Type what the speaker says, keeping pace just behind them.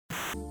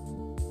G'day,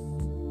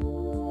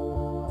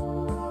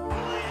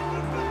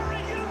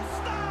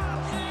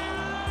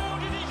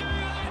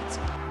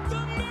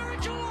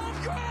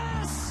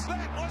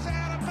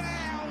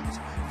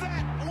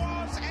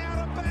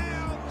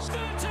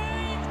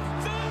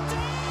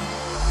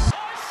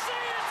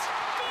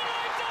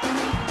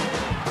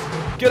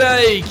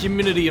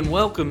 community, and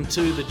welcome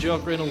to the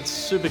Jock Reynolds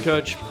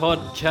Supercoach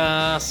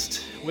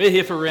podcast. We're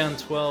here for round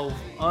 12.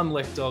 I'm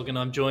Lek Dog, and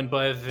I'm joined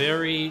by a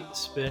very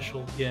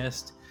special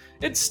guest.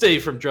 It's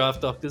Steve from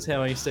Draft Doctors.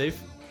 How are you, Steve?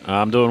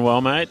 I'm doing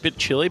well, mate. Bit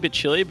chilly, but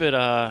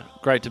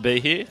great to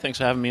be here. Thanks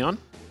for having me on.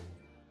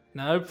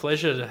 No,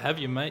 pleasure to have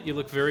you, mate. You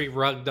look very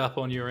rugged up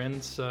on your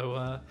end,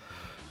 so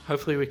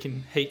hopefully we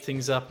can heat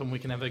things up and we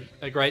can have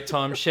a great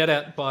time. Shout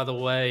out, by the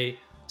way,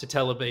 to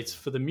Telebeats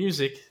for the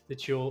music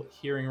that you're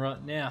hearing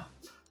right now.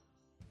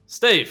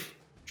 Steve,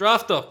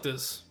 Draft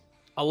Doctors.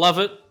 I love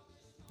it.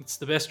 It's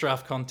the best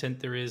draft content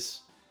there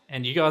is.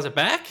 And you guys are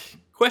back?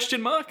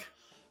 Question mark?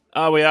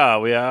 We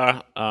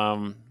are.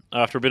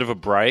 After a bit of a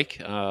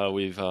break,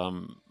 we've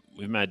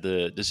made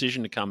the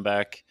decision to come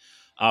back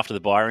after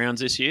the bye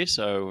rounds this year.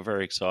 So we're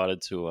very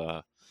excited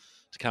to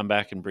come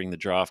back and bring the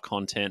draft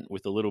content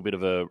with a little bit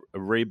of a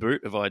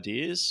reboot of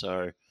ideas.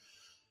 So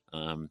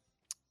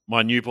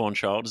my newborn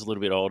child is a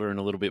little bit older and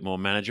a little bit more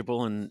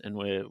manageable, and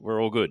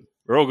we're all good.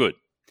 We're all good.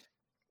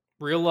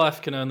 Real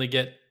life can only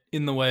get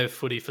in the way of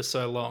footy for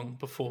so long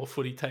before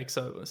footy takes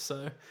over.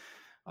 So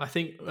I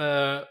think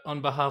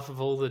on behalf of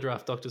all the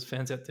Draft Doctors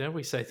fans out there,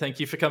 we say thank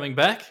you for coming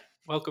back.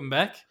 Welcome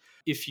back.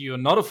 If you're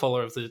not a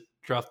follower of the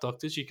Draft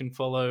Doctors, you can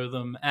follow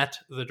them at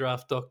the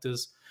Draft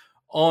Doctors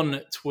on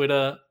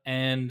Twitter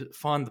and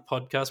find the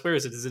podcast. Where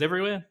is it? Is it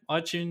everywhere?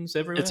 iTunes,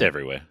 everywhere? It's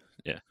everywhere.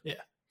 Yeah.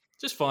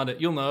 Just find it.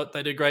 You'll know it.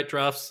 They do great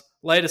drafts.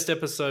 Latest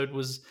episode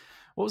was...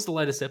 What was the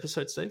latest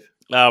episode, Steve?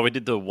 We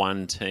did the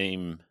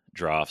one-team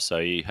draft, so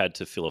you had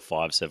to fill a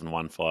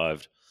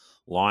 5-7-1-5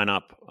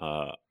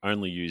 lineup,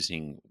 only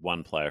using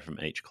one player from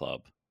each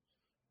club,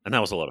 and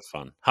that was a lot of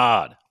fun.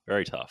 Hard,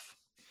 very tough.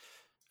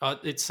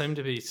 It seemed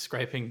to be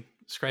scraping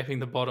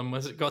the bottom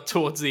as it got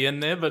towards the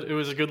end there, but it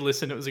was a good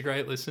listen. It was a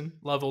great listen.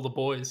 Love all the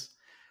boys.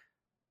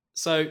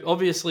 So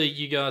obviously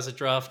you guys are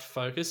draft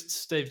focused.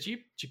 Steve, do you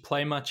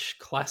play much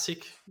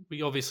Classic?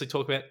 We obviously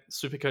talk about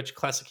Supercoach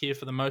Classic here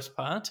for the most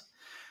part.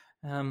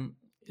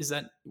 Is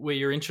that where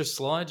your interests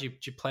lie? Do you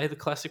play the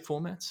Classic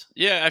formats?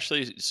 Yeah,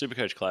 actually,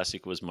 Supercoach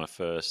Classic was my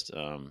first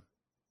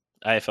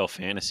AFL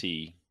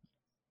fantasy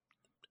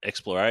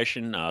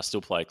exploration.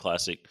 Still play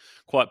Classic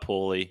quite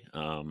poorly.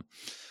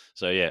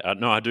 So yeah,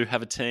 no, I do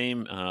have a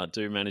team.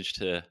 Do manage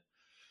to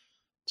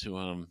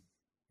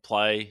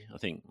play. I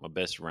think my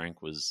best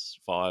rank was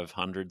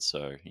 500.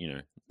 So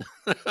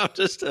I'm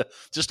just a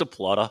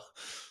plotter.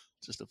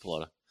 Just a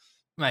plotter.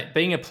 Mate,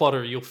 being a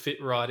plotter, you'll fit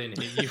right in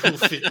here. You will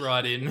fit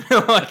right in.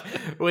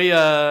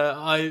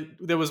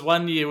 There was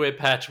one year where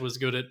Patch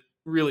was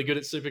really good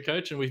at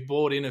Supercoach, and we've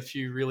brought in a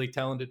few really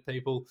talented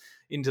people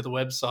into the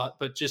website.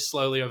 But just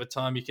slowly over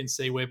time, you can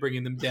see we're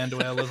bringing them down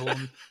to our level,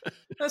 and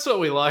that's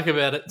what we like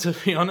about it. To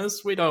be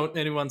honest, we don't want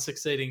anyone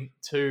succeeding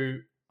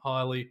too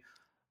highly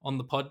on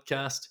the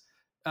podcast.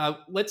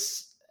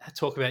 Let's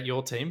talk about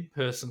your team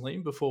personally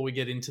before we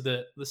get into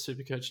the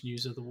Supercoach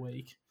news of the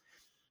week.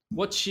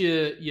 What's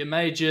your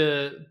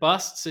major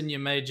busts and your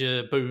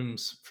major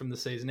booms from the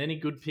season? Any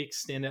good picks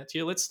stand out to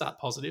you? Let's start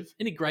positive.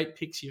 Any great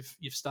picks you've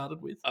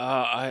started with?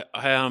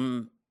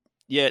 Tom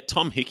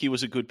Hickey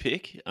was a good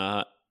pick.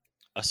 I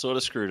sort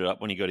of screwed it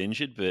up when he got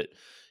injured, but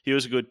he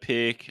was a good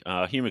pick.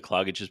 Hugh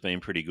McCluggage has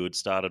been pretty good.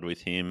 Started with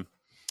him.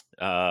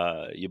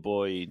 Your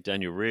boy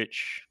Daniel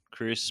Rich,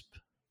 Crisp,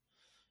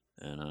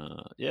 and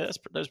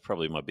those are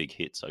probably my big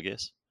hits, I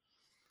guess.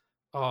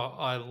 Oh,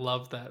 I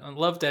love that. I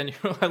love Daniel.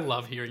 I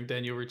love hearing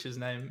Daniel Rich's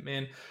name,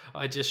 man.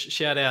 I just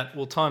shout out,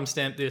 we'll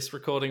timestamp this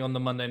recording on the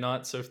Monday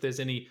night. So if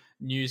there's any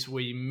news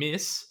we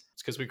miss,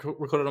 it's because we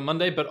recorded on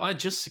Monday. But I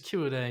just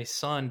secured a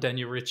signed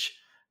Daniel Rich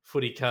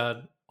footy card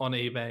on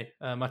eBay,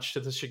 much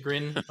to the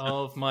chagrin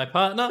of my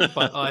partner,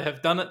 but I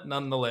have done it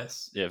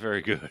nonetheless. Yeah,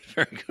 very good.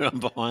 Very good. I'm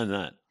behind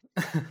that.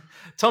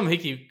 Tom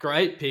Hickey,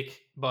 great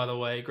pick, by the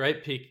way.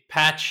 Great pick.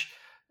 Patch,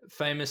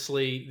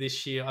 famously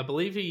this year, I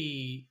believe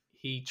he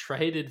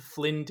traded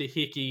Flynn to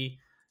Hickey,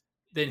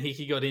 then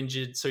Hickey got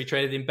injured, so he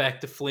traded him back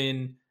to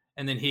Flynn,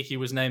 and then Hickey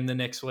was named the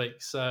next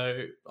week.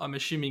 So I'm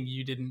assuming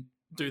you didn't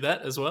do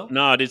that as well?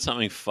 No, I did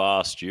something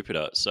far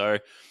stupider. So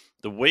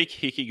the week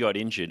Hickey got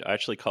injured, I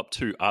actually copped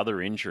 2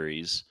 other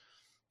injuries.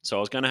 So I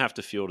was going to have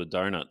to field a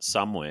donut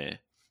somewhere.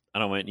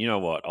 And I went, you know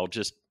what,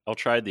 I'll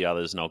trade the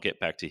others and I'll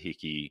get back to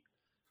Hickey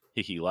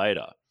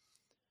later.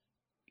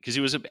 Because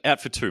he was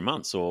out for 2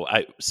 months or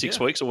 6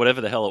 weeks or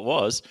whatever the hell it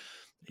was.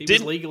 He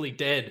was legally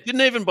dead. Didn't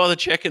even bother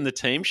checking the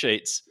team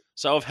sheets.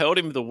 So I've held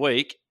him the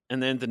week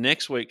and then the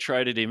next week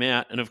traded him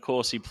out. And of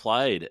course he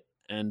played.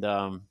 And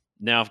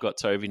now I've got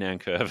Toby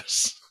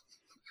Nankervis.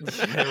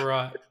 Yeah,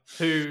 right.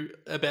 Who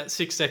about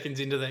 6 seconds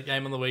into that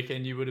game on the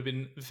weekend you would have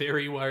been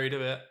very worried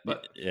about.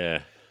 But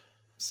yeah.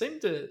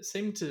 Seemed to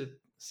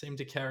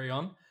carry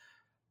on.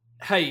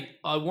 Hey,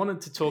 I wanted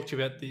to talk to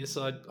you about this.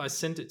 I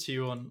sent it to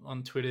you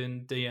on Twitter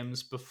and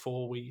DMs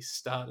before we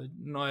started,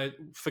 and I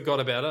forgot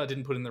about it. I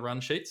didn't put it in the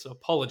run sheet, so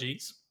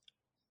apologies.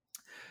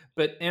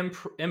 But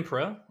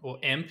Emperor, or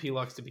Emp, he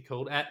likes to be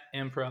called, at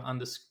Emperor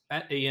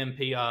at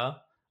EMPR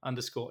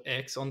underscore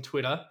X on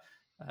Twitter.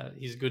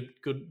 He's a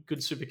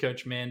good super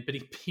coach man. But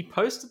he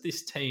posted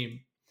this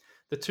team,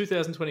 the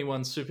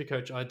 2021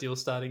 Supercoach ideal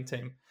starting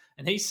team.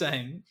 And he's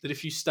saying that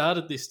if you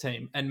started this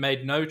team and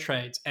made no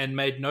trades and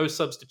made no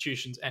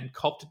substitutions and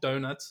copped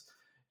donuts,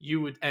 you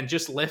would, and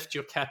just left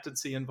your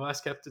captaincy and vice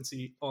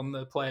captaincy on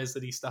the players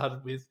that he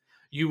started with,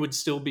 you would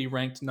still be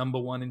ranked number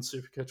one in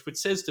Supercoach, which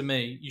says to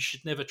me you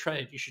should never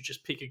trade. You should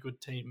just pick a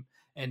good team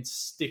and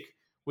stick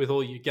with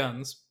all your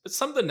guns. But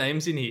some of the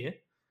names in here,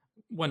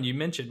 one you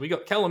mentioned, we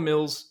got Callum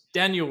Mills,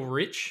 Daniel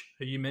Rich,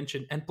 who you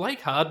mentioned, and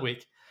Blake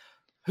Hardwick.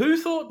 Who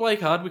thought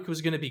Blake Hardwick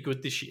was going to be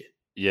good this year?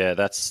 Yeah,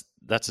 that's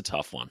a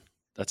tough one.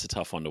 That's a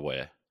tough one to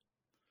wear.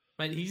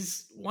 Mate,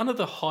 he's one of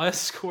the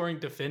highest scoring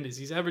defenders.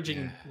 He's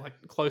averaging like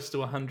close to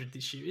 100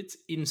 this year. It's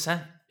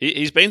insane.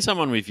 He's been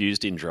someone we've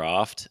used in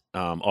draft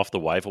off the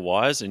waiver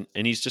wires, and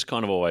he's just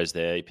kind of always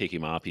there. You pick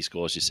him up, he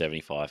scores you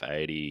 75,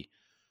 80.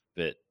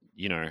 But,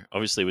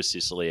 obviously with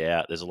Sicily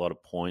out, there's a lot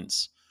of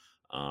points.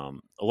 A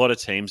lot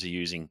of teams are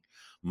using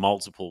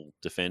multiple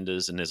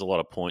defenders, and there's a lot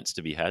of points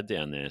to be had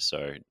down there.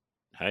 So,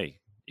 hey,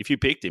 if you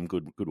picked him,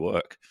 good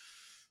work.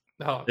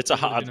 Oh, it's a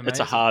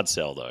hard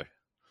sell, though.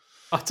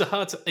 It's a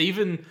hard sell.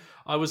 Even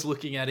I was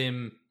looking at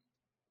him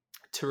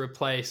to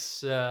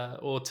replace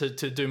or to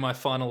do my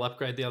final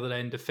upgrade the other day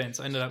in defense.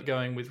 I ended up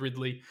going with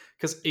Ridley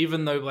because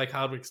even though Blake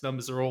Hardwick's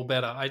numbers are all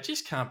better, I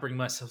just can't bring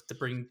myself to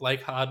bring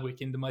Blake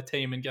Hardwick into my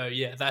team and go,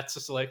 yeah, that's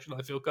a selection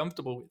I feel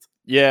comfortable with.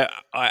 Yeah,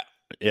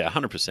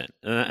 100%.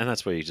 And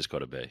that's where you just got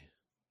to be.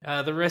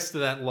 The rest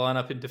of that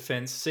lineup in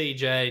defense,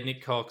 CJ,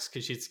 Nick Cox,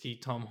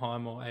 Koschitzki, Tom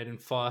Highmore,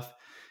 Aiden Fife.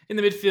 In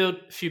the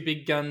midfield, a few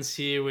big guns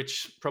here,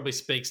 which probably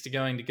speaks to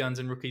going to guns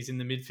and rookies in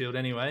the midfield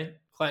anyway.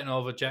 Clayton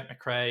Oliver, Jack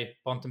McRae,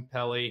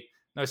 Bontempelli.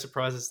 No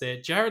surprises there.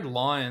 Jared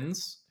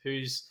Lyons,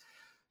 who's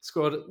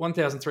scored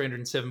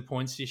 1,307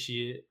 points this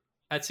year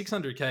at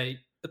 600k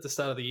at the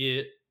start of the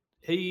year.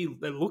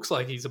 It looks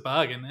like he's a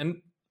bargain.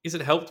 And is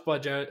it helped by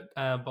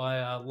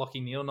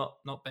Lachie Neale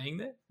not being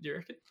there? Do you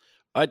reckon?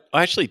 I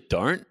actually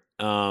don't.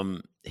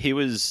 He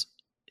was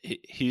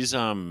his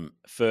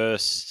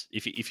first.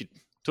 If you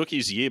took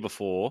his year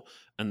before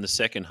and the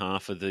second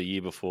half of the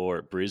year before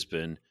at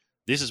Brisbane,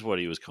 this is what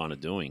he was kind of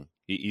doing.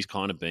 He's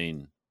kind of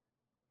been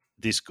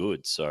this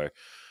good. So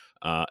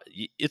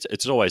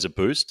it's always a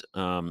boost.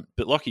 But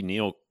Lachie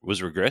Neale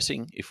was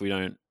regressing, if we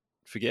don't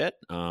forget.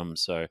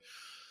 So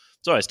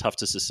it's always tough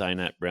to sustain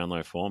that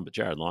Brownlow form. But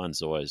Jared Lyons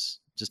is always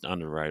just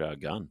under the radar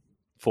gun.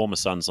 Former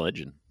Suns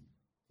legend.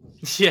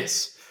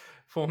 Yes,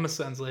 former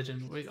Suns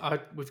legend.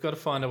 We've got to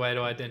find a way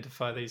to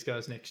identify these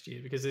guys next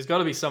year because there's got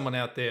to be someone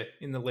out there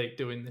in the league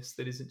doing this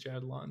that isn't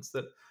Jared Lyons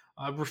that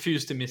I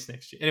refuse to miss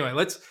next year. Anyway,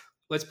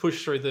 let's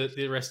push through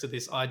the rest of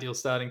this ideal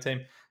starting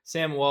team.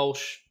 Sam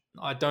Walsh,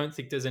 I don't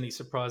think there's any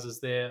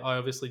surprises there. I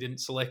obviously didn't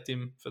select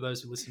him for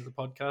those who listen to the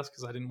podcast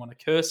because I didn't want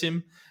to curse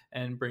him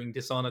and bring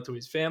dishonor to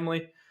his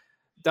family.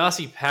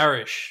 Darcy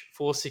Parish,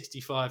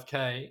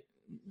 465k.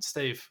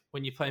 Steve,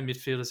 when you play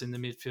midfielders in the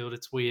midfield,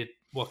 it's weird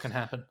what can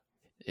happen.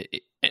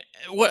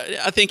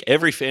 I think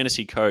every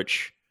fantasy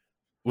coach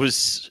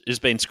has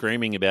been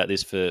screaming about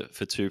this for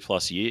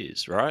 2+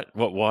 years, right?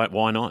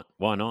 Why not?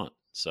 Why not?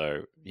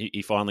 So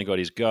he finally got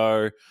his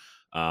go.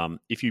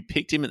 If you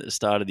picked him at the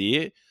start of the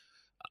year,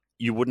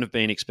 you wouldn't have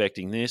been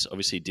expecting this.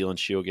 Obviously, Dylan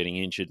Shield getting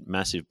injured,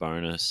 massive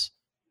bonus.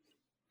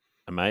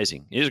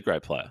 Amazing. He's a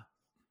great player.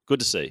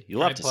 Good to see. You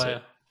love to see.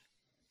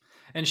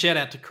 And shout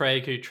out to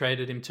Craig, who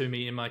traded him to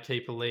me in my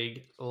keeper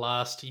league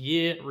last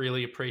year.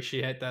 Really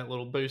appreciate that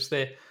little boost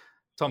there.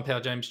 Tom Powell,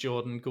 James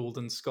Jordan,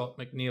 Goulden, Scott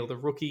McNeil, the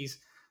rookies.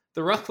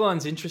 The ruck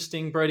line's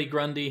interesting. Brody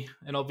Grundy,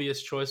 an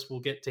obvious choice. We'll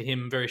get to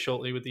him very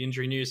shortly with the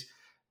injury news.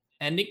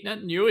 And Nick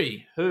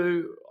Naitanui,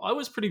 who I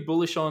was pretty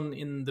bullish on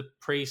in the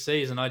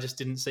pre-season. I just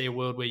didn't see a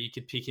world where you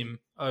could pick him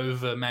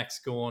over Max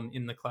Gawn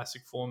in the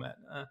classic format.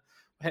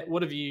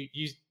 What have you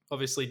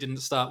obviously didn't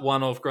start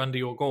one of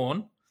Grundy or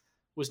Gawn.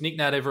 Was Nick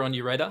Nat ever on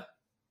your radar?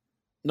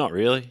 Not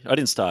really. I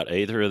didn't start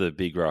either of the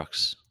big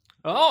rocks.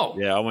 Oh.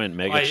 Yeah, I went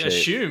mega cheap.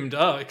 Assumed.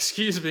 Oh,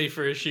 excuse me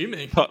for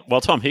assuming.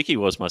 Well, Tom Hickey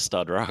was my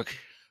stud rock.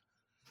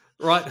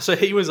 Right, so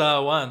he was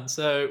R1.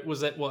 So was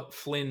that what,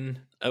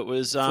 Flynn? It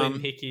was Flynn,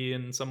 Hickey,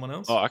 and someone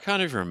else? Oh, I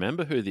can't even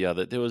remember who the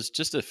other. There was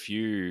a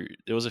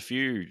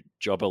few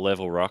jobber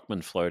level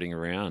rockmen floating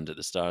around at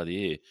the start of the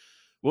year.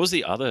 What was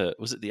the other?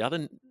 Was it the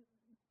other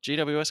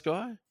GWS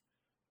guy?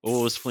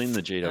 Or was Flynn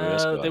the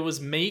GWS guy? There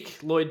was Meek.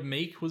 Lloyd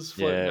Meek was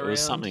floating around. Yeah, it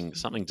was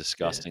something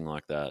disgusting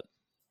like that.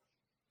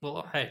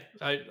 Well, hey,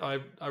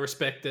 I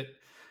respect it.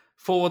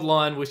 Forward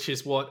line, which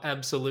is what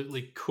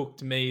absolutely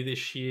cooked me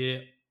this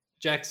year.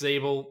 Jack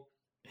Zeeble,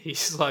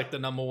 he's like the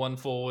number one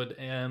forward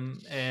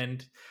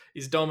and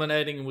is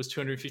dominating and was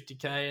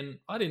 250k. And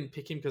I didn't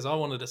pick him because I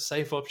wanted a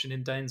safe option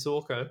in Dane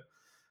Zorko.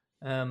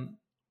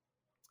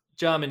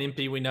 Jarman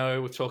Impey, we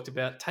know, we've talked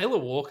about. Taylor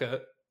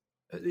Walker,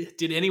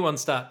 Did anyone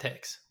start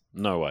Tex?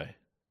 No way.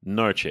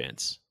 No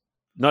chance.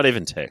 Not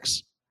even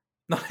Tex.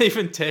 Not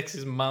even Tex.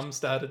 His mum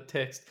started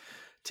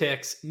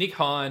Tex. Nick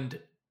Hind,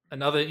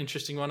 another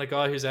interesting one, a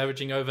guy who's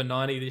averaging over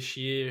 90 this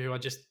year, who I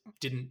just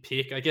didn't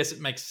pick. I guess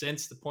it makes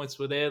sense. The points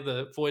were there,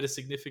 the void of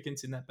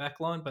significance in that back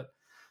line, but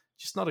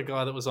just not a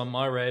guy that was on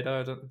my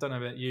radar. I don't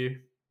know about you.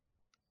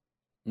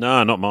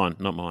 No, not mine.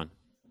 Not mine.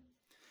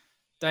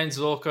 Dane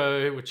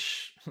Zorko,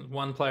 which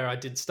one player I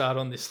did start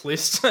on this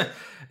list,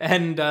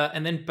 and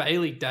then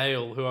Bailey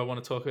Dale, who I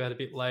want to talk about a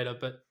bit later.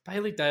 But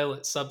Bailey Dale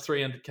at sub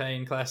 300k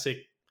in Classic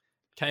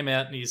came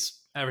out and he's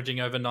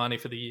averaging over 90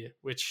 for the year,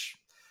 which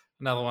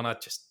another one I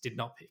just did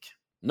not pick.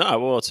 No,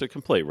 well, it's a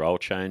complete role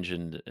change,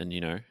 and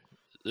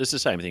it's the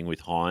same thing with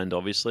Hind,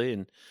 obviously,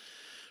 and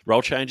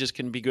role changes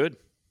can be good.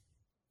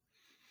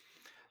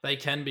 They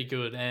can be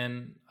good,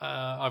 and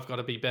I've got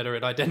to be better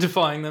at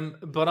identifying them,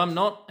 but I'm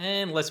not.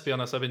 And let's be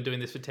honest, I've been doing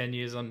this for 10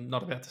 years. I'm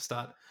not about to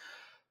start.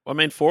 I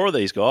mean, 4 of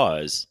these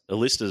guys are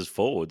listed as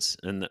forwards,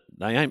 and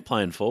they ain't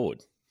playing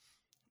forward.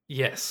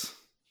 Yes.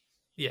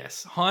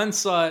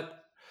 Hindsight,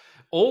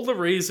 all the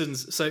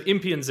reasons. So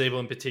Impey and Zeeble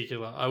in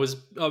particular, I was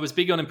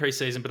big on in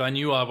preseason, but I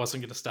knew I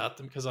wasn't going to start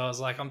them because I was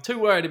like, I'm too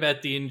worried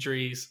about the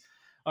injuries.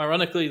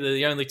 Ironically, they're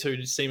the only two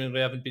who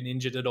seemingly haven't been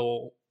injured at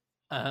all.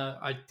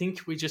 I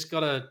think we just got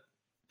to.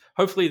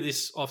 Hopefully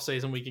this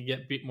offseason we can get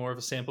a bit more of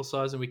a sample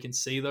size and we can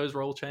see those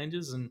role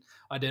changes and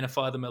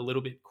identify them a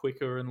little bit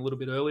quicker and a little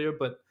bit earlier.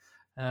 But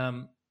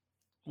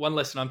one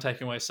lesson I'm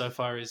taking away so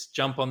far is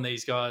jump on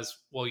these guys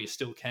while you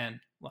still can.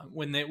 Like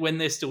when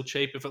they're still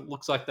cheap, if it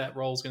looks like that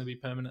role is going to be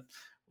permanent,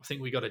 I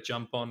think we got to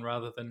jump on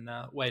rather than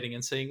waiting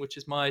and seeing, which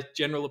is my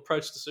general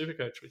approach to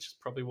Supercoach, which is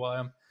probably why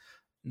I'm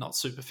not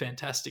super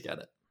fantastic at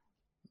it.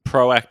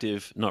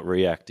 Proactive, not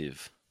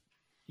reactive.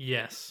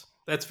 Yes,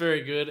 that's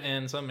very good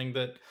and something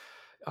that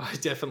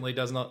definitely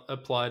does not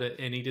apply to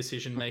any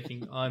decision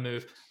making I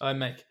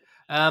make.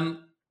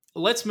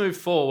 Let's move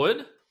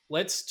forward.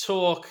 Let's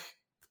talk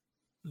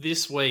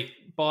this week.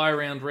 Bye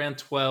round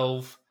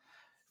 12.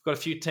 We've got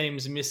a few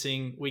teams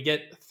missing. We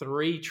get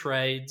 3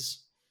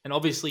 trades, and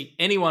obviously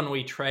anyone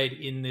we trade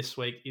in this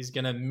week is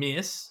going to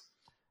miss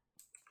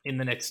in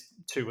the next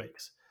 2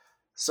 weeks.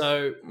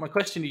 So my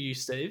question to you,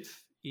 Steve,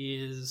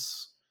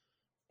 is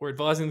we're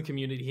advising the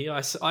community here.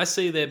 I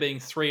see there being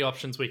 3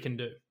 options we can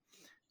do.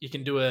 You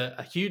can do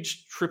a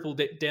huge triple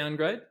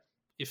downgrade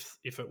if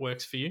it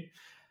works for you.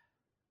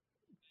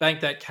 Bank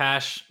that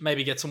cash,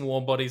 maybe get some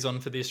warm bodies on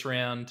for this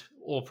round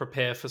or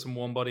prepare for some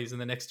warm bodies in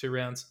the next 2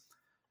 rounds.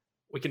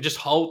 We can just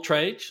hold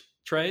trades,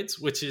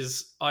 which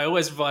is I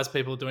always advise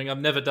people doing. I've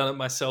never done it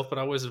myself, but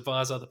I always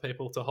advise other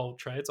people to hold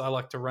trades. I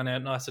like to run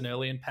out nice and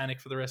early and panic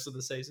for the rest of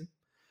the season.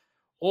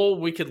 Or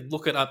we could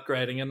look at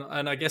upgrading.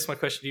 And I guess my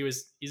question to you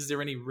is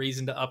there any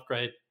reason to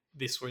upgrade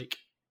this week?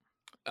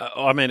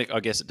 I mean, I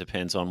guess it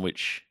depends on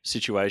which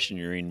situation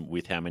you're in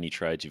with how many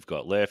trades you've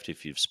got left,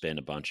 if you've spent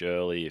a bunch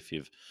early, if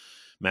you've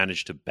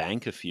managed to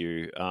bank a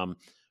few.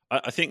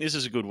 I think this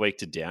is a good week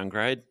to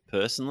downgrade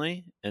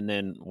personally. And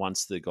then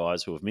once the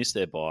guys who have missed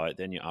their buy,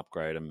 then you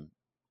upgrade them,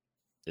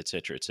 et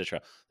cetera, et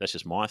cetera. That's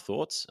just my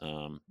thoughts.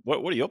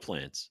 What are your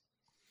plans?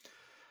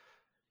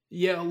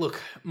 Yeah, look,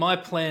 my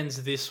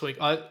plans this week,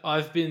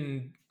 I've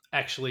been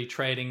actually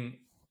trading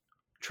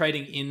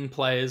in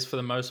players for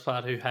the most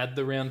part who had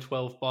the round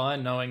 12 buy,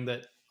 knowing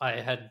that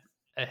I had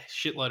a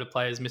shitload of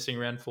players missing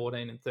round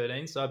 14 and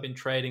 13. So I've been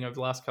trading over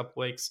the last couple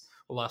of weeks,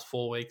 or last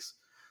 4 weeks,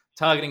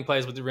 targeting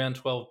players with the round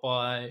 12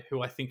 buy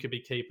who I think could be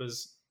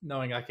keepers,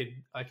 knowing I could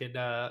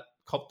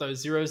cop those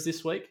zeros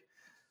this week.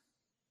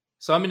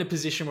 So I'm in a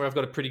position where I've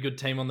got a pretty good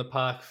team on the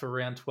park for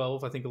round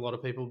 12. I think a lot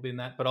of people have been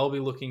that, but I'll be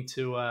looking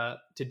to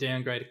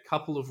downgrade a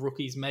couple of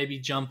rookies, maybe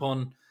jump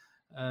on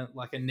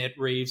like a Ned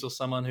Reeves or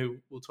someone who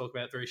we'll talk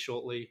about very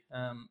shortly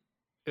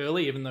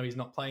early, even though he's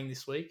not playing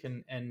this week,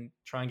 and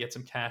try and get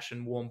some cash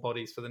and warm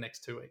bodies for the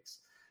next 2 weeks.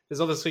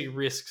 There's obviously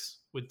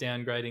risks with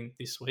downgrading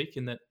this week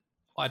in that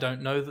I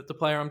don't know that the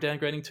player I'm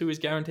downgrading to is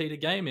guaranteed a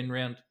game in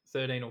round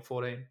 13 or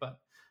 14, but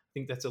I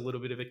think that's a little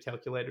bit of a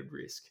calculated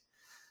risk.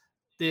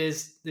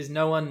 There's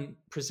no one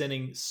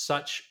presenting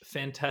such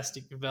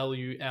fantastic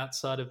value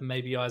outside of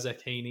maybe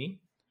Isaac Heaney,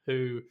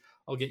 who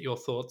I'll get your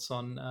thoughts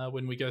on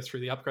when we go through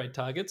the upgrade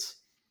targets.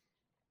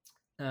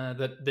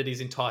 That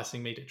is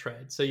enticing me to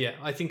trade. So yeah,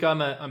 I think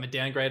I'm a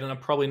downgrade, and I'm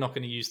probably not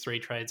going to use 3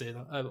 trades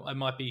either. I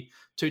might be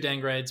 2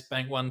 downgrades,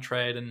 bank 1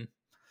 trade, and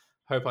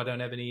hope I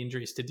don't have any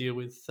injuries to deal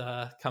with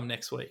come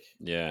next week.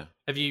 Yeah.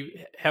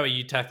 How are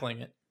you tackling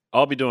it?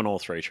 I'll be doing all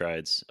 3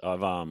 trades. I've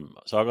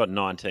got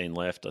 19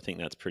 left. I think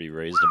that's pretty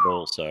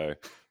reasonable. So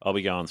I'll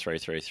be going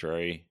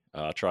 3-3-3.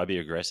 Try to be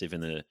aggressive in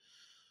the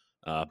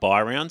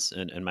buy rounds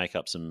and make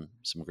up some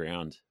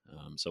ground.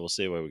 So we'll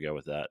see where we go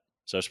with that.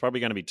 So it's probably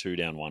going to be 2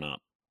 down, 1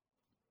 up.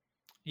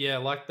 Yeah, I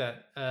like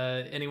that.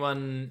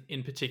 Anyone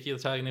in particular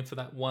targeting for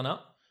that 1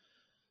 up?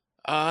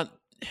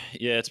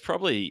 Yeah, it's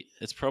probably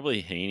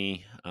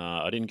Heaney.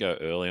 I didn't go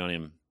early on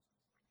him.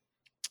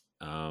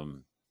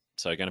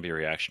 So going to be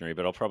reactionary,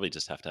 but I'll probably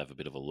just have to have a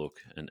bit of a look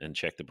and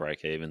check the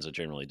break evens. I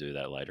generally do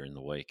that later in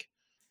the week.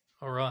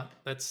 All right,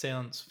 that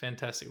sounds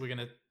fantastic. We're going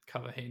to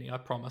cover Heaney, I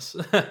promise.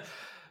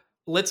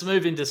 Let's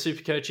move into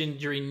Supercoach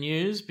injury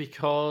news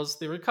because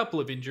there are a couple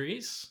of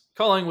injuries.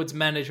 Collingwood's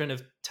management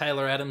of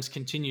Taylor Adams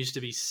continues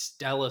to be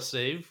stellar,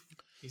 Steve.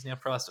 He's now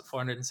priced at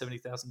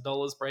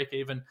 $470,000, break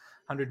even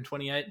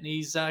 128, and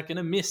he's going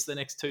to miss the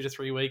next 2 to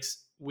 3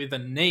 weeks with a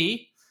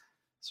knee.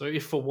 So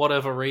if for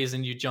whatever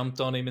reason you jumped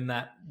on him in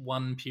that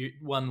 1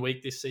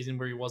 week this season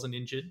where he wasn't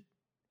injured,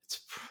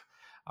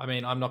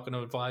 I'm not going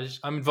to advise.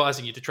 I'm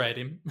advising you to trade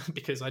him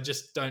because I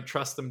just don't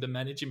trust them to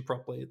manage him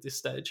properly at this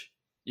stage.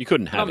 You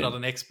couldn't have him. I'm not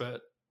an expert.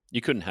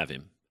 You couldn't have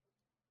him.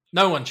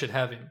 No one should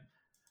have him.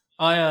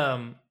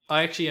 I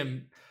actually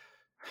am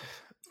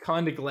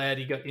kind of glad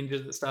he got injured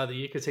at the start of the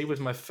year because he was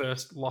my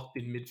first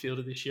locked-in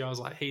midfielder this year. I was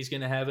like, he's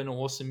going to have an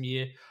awesome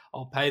year.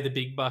 I'll pay the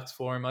big bucks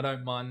for him. I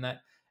don't mind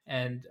that.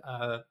 And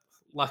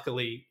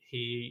luckily,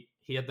 he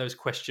had those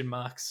question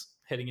marks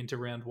heading into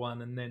round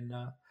one, and then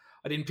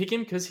I didn't pick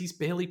him because he's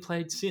barely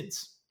played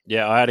since.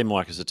 Yeah, I had him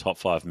as a top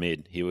 5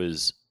 mid. He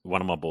was one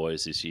of my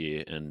boys this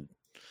year, and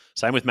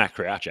same with Matt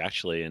Crouch,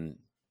 actually, and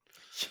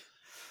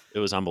it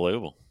was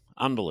unbelievable.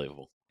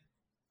 Unbelievable.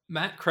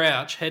 Matt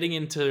Crouch, heading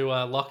into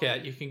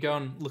lockout, you can go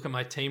and look at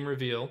my team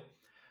reveal.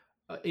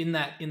 In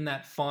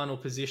that final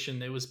position,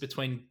 there was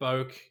between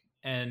Boak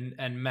and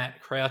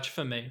Matt Crouch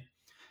for me.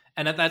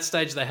 And at that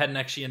stage, they hadn't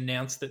actually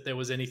announced that there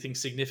was anything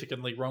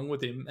significantly wrong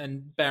with him.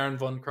 And Baron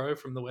Von Crow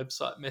from the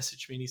website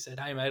messaged me and he said,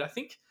 "Hey mate, I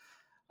think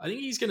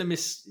he's going to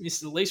miss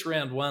at least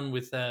round one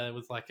with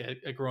like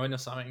a groin or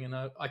something." And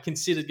I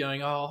considered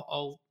going,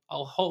 I'll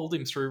hold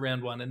him through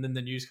round one, and then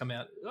the news come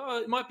out,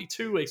 it might be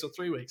 2 weeks or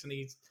 3 weeks, and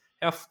he's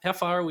how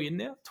far are we in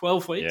now?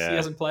 12 weeks. Yeah. He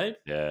hasn't played.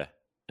 Yeah,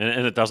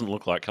 and it doesn't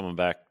look like coming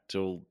back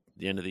till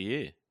the end of the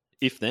year.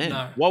 If then,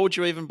 no. Why would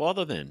you even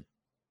bother then?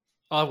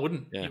 I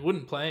wouldn't. Yeah. You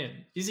wouldn't play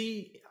him. Is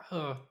he?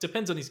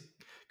 Depends on his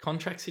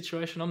contract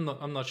situation.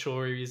 I'm not sure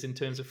where he is in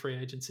terms of free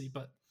agency,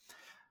 but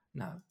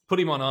no, put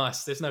him on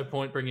ice. There's no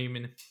point bringing him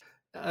in.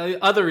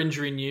 Other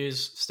injury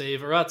news,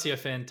 Steve. Orazio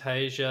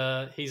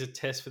Fantasia, he's a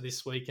test for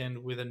this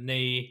weekend with a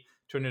knee,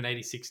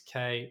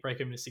 286K,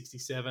 break even to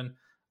 67.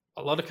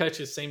 A lot of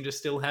coaches seem to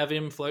still have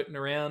him floating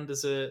around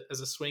as a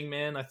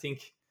swingman. I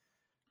think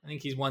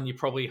he's one you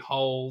probably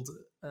hold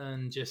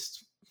and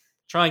just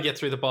try and get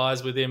through the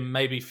buys with him,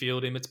 maybe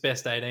field him. It's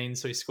best 18,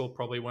 so his score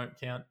probably won't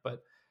count,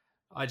 but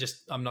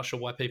I'm not sure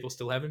why people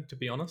still have him, to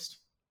be honest.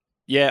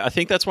 Yeah, I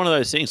think that's one of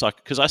those things, like,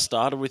 because I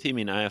started with him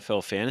in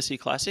AFL Fantasy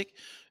Classic,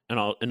 and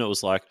it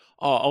was like,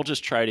 I'll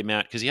just trade him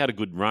out because he had a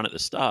good run at the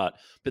start,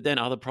 but then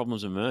other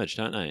problems emerge,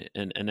 don't they?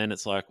 And then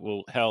it's like,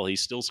 well, hell,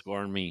 he's still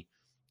scoring me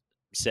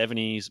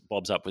 70s,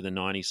 bobs up with a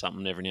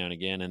 90-something every now and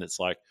again, and it's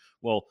like,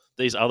 well,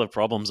 these other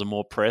problems are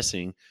more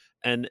pressing,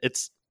 and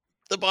it's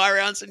the buy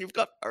rounds, and you've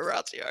got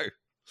Orazio.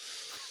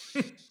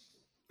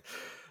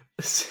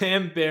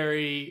 Sam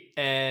Berry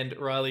and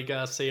Riley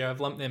Garcia,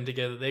 I've lumped them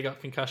together. They got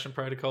concussion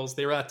protocols.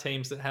 There are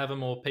teams that have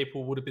them, or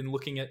people would have been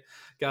looking at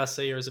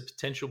Garcia as a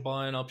potential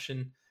buy-in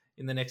option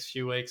in the next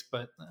few weeks.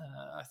 But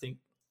I think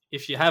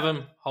if you have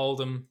them, hold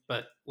them.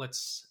 But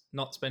let's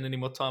not spend any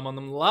more time on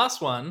them. The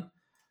last one,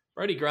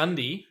 Brody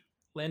Grundy,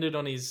 landed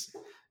on his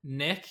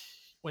neck,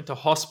 went to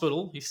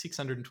hospital. He's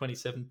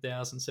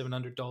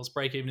 $627,700.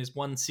 Break even is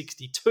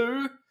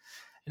 $162.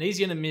 And he's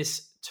going to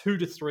miss 2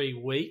 to 3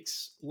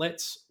 weeks.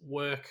 Let's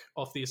work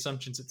off the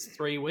assumptions it's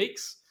 3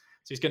 weeks.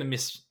 So he's going to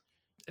miss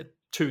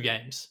 2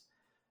 games.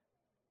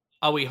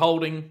 Are we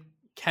holding?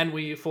 Can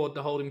we afford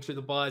to hold him through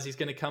the buys? He's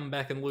going to come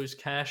back and lose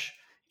cash.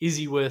 Is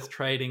he worth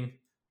trading?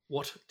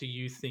 What do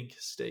you think,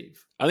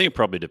 Steve? I think it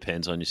probably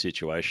depends on your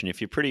situation. If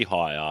you're pretty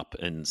high up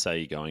and say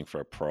you're going for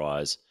a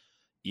prize,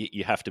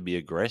 you have to be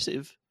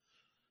aggressive.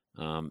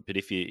 But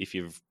if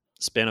you've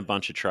spent a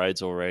bunch of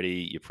trades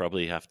already, you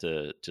probably have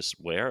to just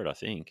wear it, I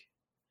think.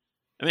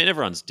 I mean,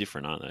 everyone's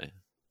different, aren't they?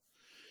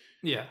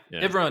 Yeah.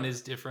 Everyone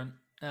is different.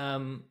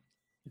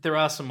 There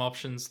are some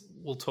options.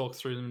 We'll talk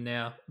through them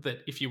now that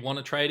if you want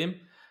to trade him,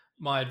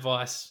 my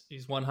advice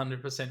is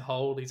 100%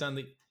 hold. He's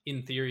only,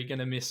 in theory, going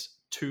to miss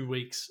 2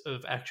 weeks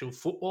of actual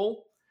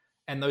football,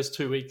 and those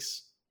 2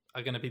 weeks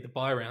are going to be the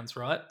buy rounds,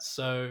 right?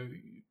 So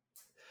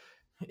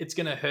it's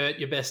going to hurt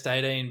your best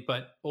 18,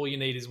 but all you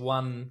need is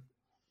one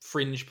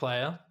fringe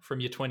player from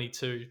your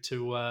 22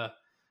 to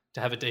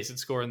have a decent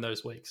score in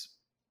those weeks.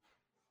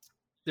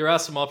 There are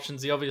some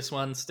options. The obvious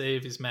one,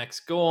 Steve, is Max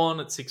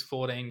Gawn at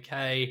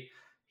 614K.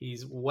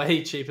 He's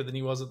way cheaper than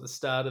he was at the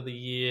start of the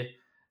year.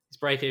 His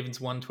break-even's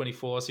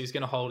 124, so he's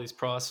going to hold his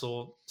price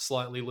or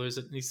slightly lose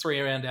it. And his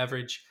 3-round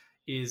average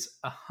is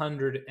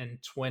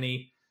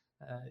 120.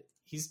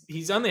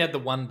 He's only had the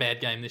one bad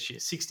game this year,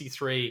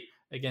 63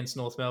 against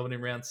North Melbourne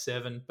in round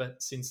 7,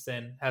 but since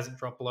then hasn't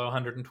dropped below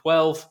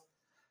 112.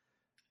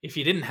 If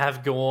you didn't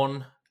have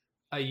Gawn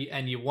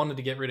and you wanted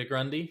to get rid of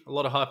Grundy, a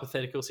lot of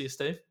hypotheticals here,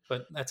 Steve,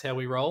 but that's how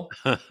we roll.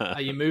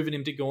 Are you moving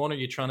him to Gawn, or are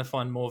you trying to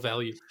find more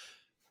value?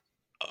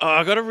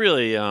 I got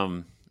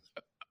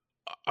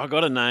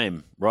a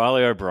name,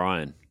 Riley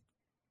O'Brien.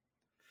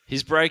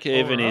 His break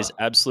even is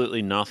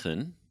absolutely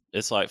nothing.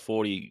 It's like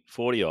 40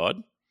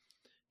 odd.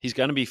 He's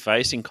going to be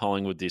facing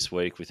Collingwood this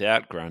week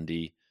without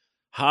Grundy.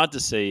 Hard to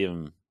see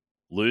him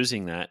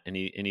losing that, and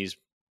he's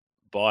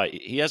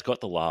he has got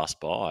the last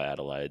bye,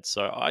 Adelaide.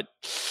 So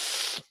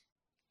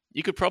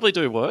you could probably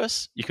do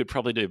worse. You could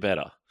probably do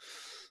better.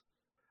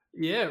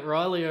 Yeah,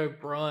 Riley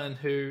O'Brien,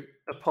 who,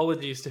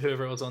 apologies to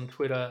whoever was on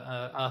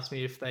Twitter, asked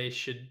me if they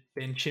should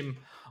bench him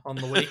on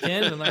the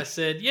weekend, and I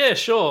said, yeah,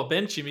 sure,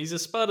 bench him. He's a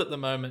spud at the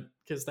moment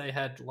because they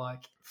had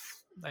like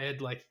I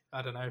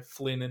don't know,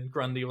 Flynn and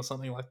Grundy or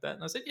something like that,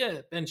 and I said,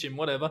 yeah, bench him,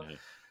 whatever. Yeah.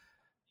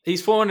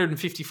 He's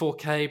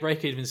 454k,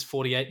 break even is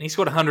 48, and he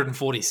scored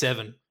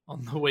 147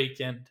 on the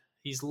weekend.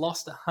 He's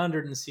lost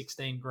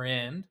 116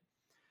 grand.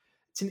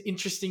 It's an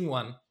interesting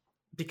one.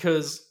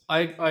 Because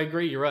I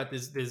agree, you're right.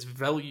 There's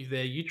value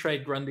there. You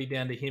trade Grundy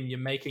down to him, you're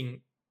making,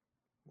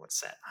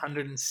 what's that,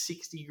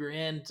 160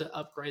 grand to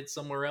upgrade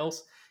somewhere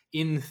else.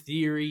 In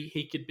theory,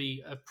 he could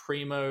be a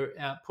primo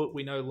output.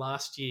 We know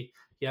last year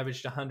he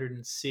averaged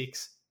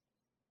 106.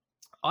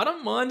 I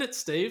don't mind it,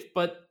 Steve,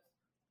 but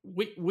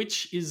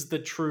which is the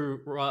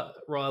true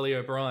Riley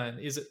O'Brien?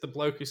 Is it the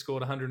bloke who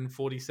scored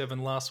 147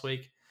 last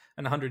week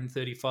and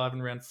 135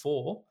 in round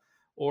 4?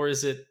 Or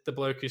is it the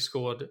bloke who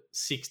scored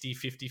 60,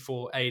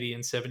 54, 80,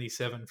 and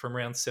 77 from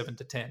round 7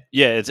 to 10?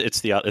 Yeah,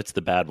 it's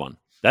the bad one.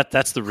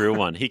 That's the real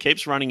one. He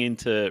keeps running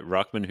into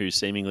ruckmen who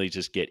seemingly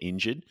just get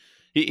injured.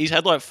 He's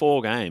had like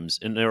 4 games,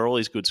 and there are all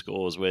these good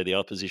scores where the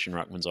opposition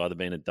ruckman's either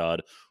been a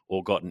dud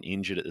or gotten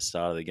injured at the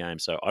start of the game.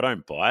 So I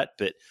don't buy it,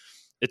 but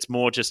it's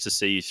more just to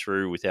see you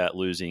through without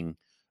losing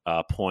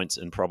points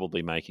and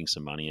probably making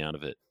some money out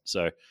of it.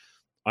 So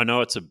I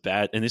know it's a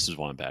bad, and this is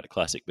why I'm bad at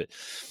Classic, but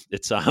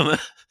it's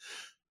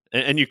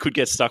and you could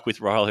get stuck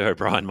with Riley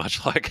O'Brien,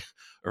 much like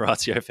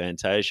Orazio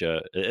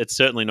Fantasia. It's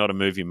certainly not a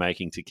move you're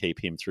making to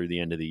keep him through the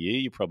end of the year.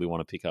 You probably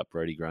want to pick up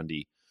Brodie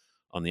Grundy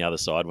on the other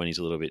side when he's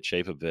a little bit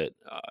cheaper, but,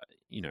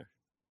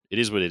 it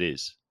is what it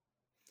is.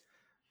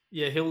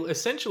 Yeah, he'll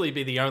essentially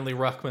be the only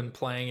ruckman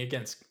playing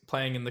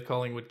in the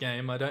Collingwood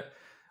game. I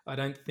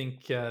don't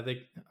think I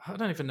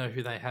don't even know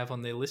who they have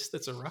on their list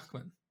that's a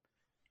ruckman.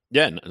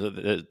 Yeah,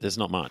 there's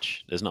not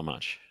much. There's not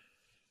much.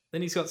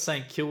 Then he's got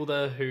St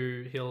Kilda,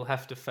 who he'll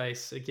have to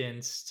face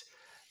against.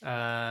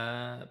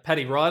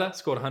 Paddy Ryder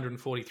scored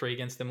 143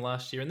 against them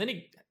last year, and then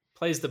he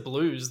plays the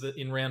Blues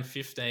in round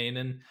 15.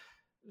 And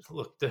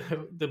look,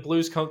 the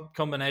Blues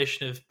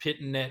combination of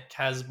Pittonet,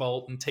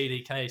 Casbolt, and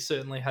TDK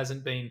certainly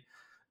hasn't been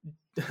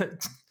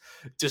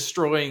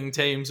destroying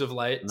teams of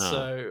late. No.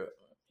 So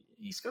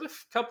he's got a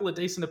couple of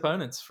decent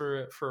opponents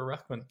for a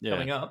ruckman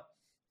coming up.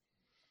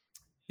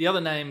 The other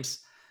names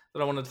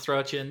that I wanted to throw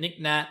at you: Nick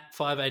Nat,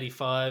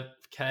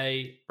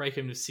 585k, break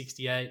even of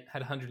 68,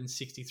 had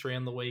 163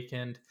 on the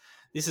weekend.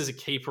 This is a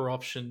keeper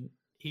option.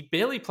 He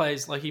barely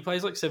plays, he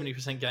plays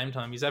 70% game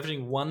time. He's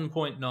averaging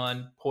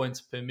 1.9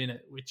 points per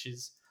minute, which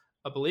is,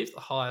 I believe,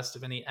 the highest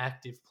of any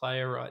active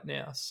player right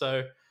now.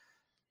 So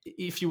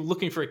if you're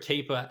looking for a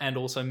keeper and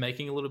also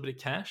making a little bit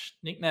of cash,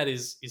 Nick Nat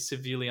is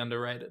severely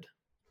underrated.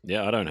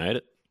 Yeah, I don't hate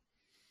it.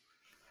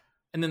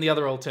 And then the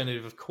other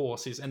alternative, of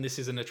course, is, and this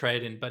isn't a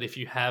trade-in, but if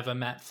you have a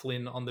Matt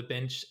Flynn on the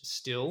bench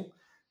still,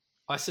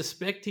 I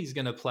suspect he's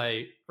going to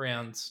play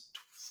rounds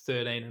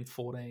 13 and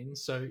 14.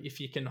 So if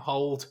you can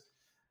hold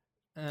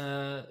on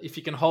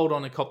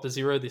a cop to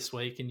 0 this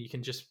week and you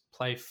can just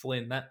play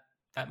Flynn,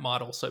 that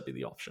might also be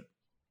the option.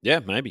 Yeah,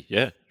 maybe.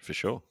 Yeah, for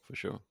sure.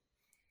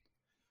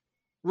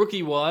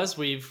 Rookie-wise,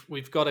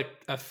 we've got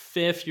a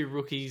fair few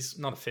rookies.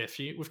 Not a fair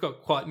few. We've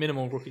got quite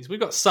minimal rookies. We've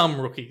got some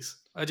rookies.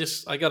 I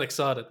got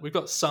excited. We've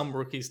got some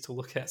rookies to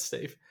look at,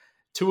 Steve.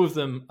 2 of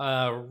them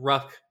are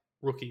ruck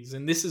rookies,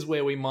 and this is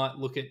where we might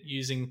look at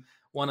using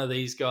one of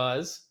these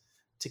guys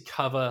to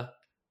cover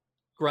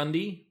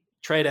Grundy,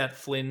 trade out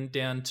Flynn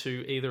down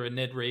to either a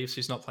Ned Reeves,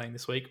 who's not playing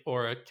this week,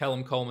 or a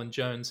Callum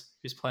Coleman-Jones,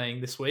 who's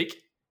playing this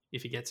week,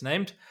 if he gets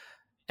named.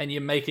 And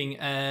you're making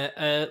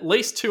at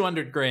least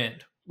 200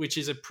 grand, which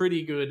is a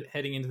pretty good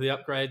heading into the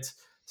upgrades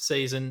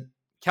season.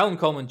 Callum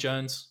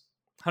Coleman-Jones,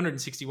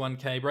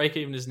 161k, break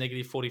even is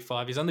negative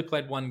 45. He's only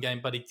played 1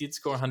 game, but he did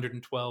score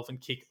 112 and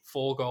kick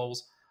 4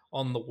 goals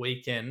on the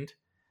weekend.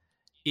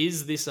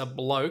 Is this a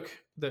bloke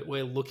that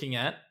we're looking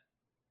at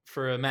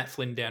for a Matt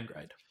Flynn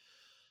downgrade?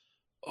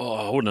 Oh,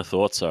 I wouldn't have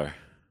thought so.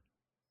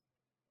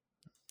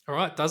 All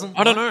right, doesn't.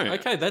 I don't know.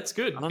 Okay, that's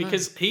good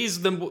because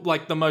he's the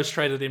most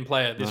traded in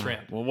player this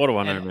round. Well, what do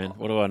I know, man?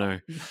 What do I know?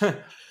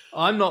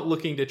 I'm not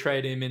looking to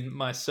trade him in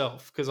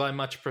myself because I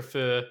much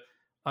prefer.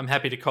 I'm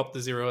happy to cop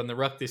the 0 in the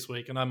ruck this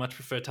week, and I much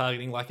prefer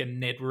targeting like a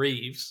Ned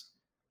Reeves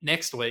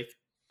next week,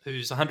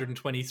 who's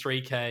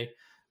 123k,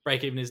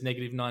 break even is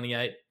negative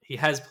 98. He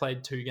has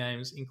played 2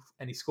 games,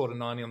 and he scored a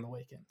 90 on the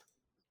weekend.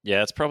 Yeah,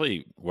 that's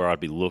probably where I'd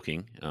be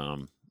looking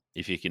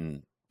if you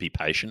can be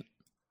patient.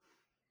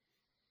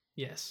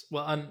 Yes.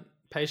 Well,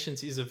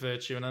 patience is a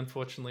virtue, and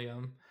unfortunately,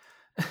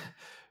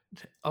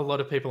 a lot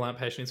of people aren't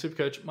patient in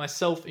Supercoach,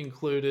 myself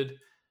included.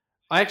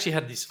 I actually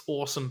had this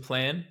awesome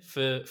plan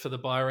for the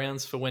buy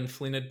rounds for when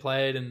Flynn had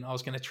played, and I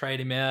was going to trade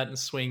him out and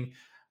swing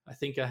I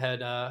think I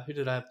had who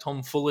did I have?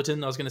 Tom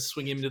Fullerton. I was going to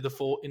swing him into the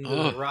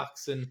Oh.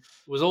 rucks, and it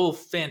was all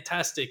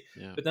fantastic.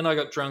 Yeah. But then I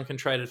got drunk and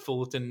traded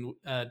Fullerton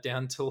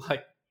down to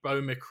like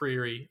Bo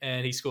McCreary,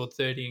 and he scored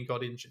 30 and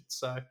got injured.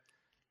 So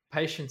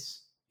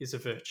patience is a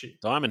virtue.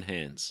 Diamond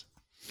hands.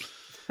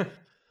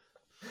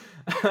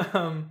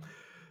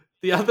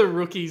 The other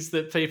rookies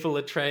that people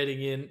are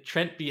trading in,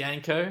 Trent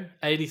Bianco,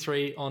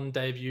 83 on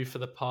debut for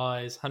the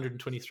Pies,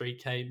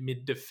 123k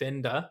mid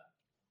defender.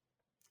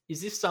 Is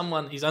this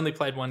someone, he's only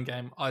played one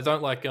game. I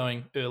don't like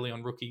going early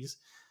on rookies.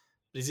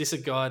 But is this a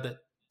guy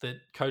that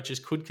coaches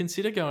could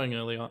consider going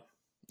early on?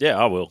 Yeah,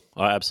 I will.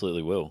 I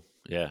absolutely will.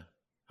 Yeah,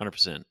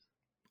 100%.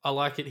 I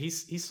like it.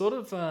 He's sort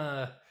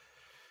of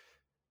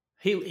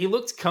he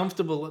looked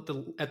comfortable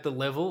at the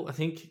level. I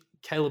think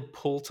Caleb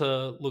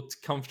Poulter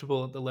looked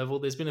comfortable at the level.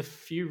 There's been a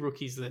few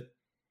rookies that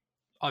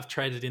I've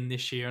traded in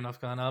this year, and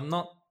I've gone, I'm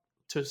not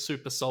too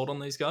super sold on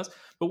these guys.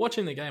 But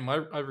watching the game,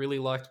 I really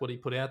liked what he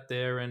put out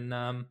there, and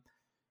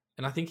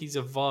I think he's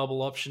a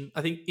viable option.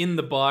 I think in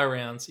the buy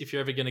rounds, if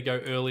you're ever going to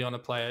go early on a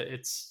player,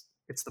 it's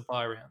the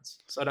buy rounds.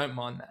 So I don't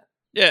mind that.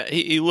 Yeah,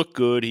 he looked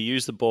good. He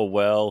used the ball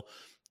well.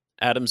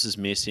 Adams is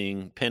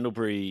missing.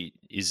 Pendlebury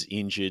is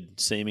injured,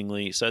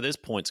 seemingly. So there's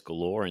points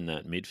galore in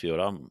that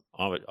midfield.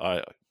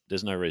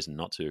 There's no reason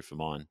not to for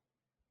mine.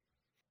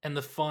 And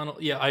the final,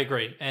 yeah, I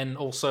agree. And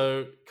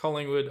also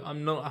Collingwood,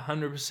 I'm not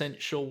 100%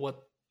 sure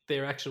what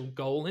their actual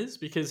goal is,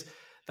 because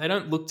they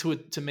don't look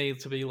to me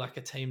to be like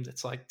a team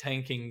that's like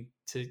tanking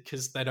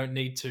because they don't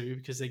need to,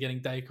 because they're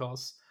getting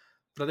Dacos.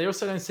 But they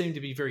also don't seem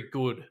to be very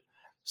good.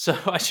 So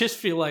I just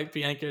feel like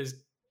Bianco is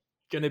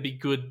going to be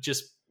good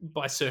just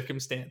by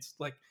circumstance.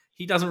 Like,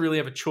 he doesn't really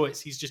have a choice.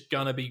 He's just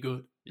going to be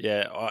good.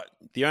 Yeah,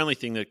 the only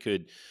thing that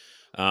could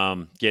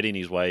get in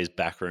his way is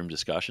backroom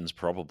discussions,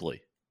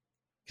 probably,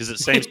 because it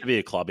seems to be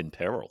a club in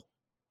peril.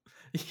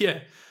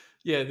 Yeah.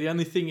 The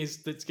only thing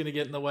is that's going to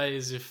get in the way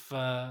is if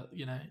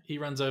he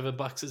runs over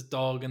Bucks'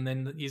 dog, and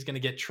then he's going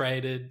to get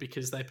traded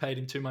because they paid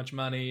him too much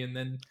money, and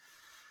then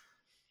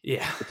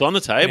it's on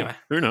the table. Anyway,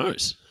 who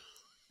knows?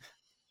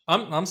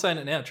 I'm saying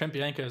it now. Trent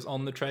Bianco is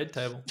on the trade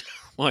table.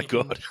 My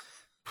God.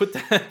 Put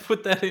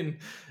that in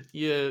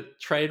your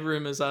trade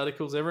rumors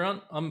articles,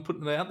 everyone. I'm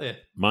putting it out there.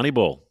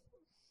 Moneyball.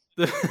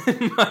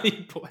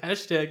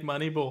 Hashtag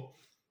Moneyball.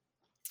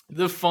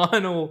 The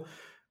final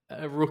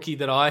rookie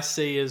that I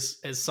see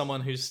as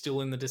someone who's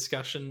still in the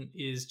discussion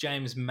is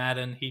James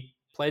Madden. He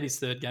played his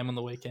third game on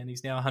the weekend.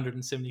 He's now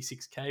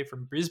 176k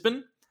from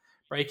Brisbane.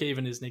 Break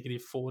even is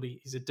 -40.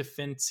 He's a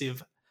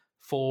defensive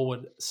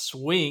forward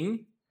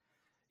swing.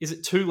 Is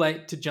it too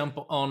late to jump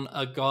on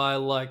a guy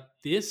like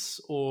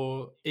this,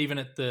 or even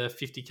at the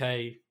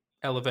 50k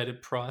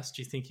elevated price,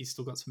 do you think he's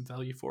still got some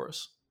value for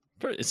us?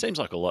 It seems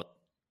like a lot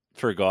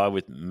for a guy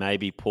with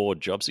maybe poor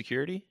job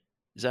security.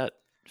 Is that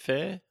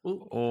fair?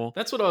 Well, or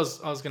that's what I was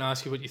going to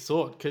ask you what you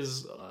thought,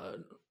 because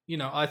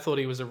I thought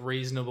he was a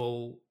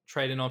reasonable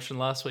trade-in option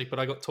last week, but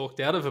I got talked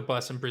out of it by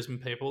some Brisbane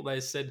people.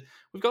 They said,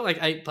 we've got like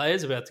 8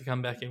 players about to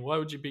come back in. Why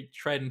would you be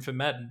trading for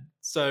Madden?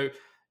 So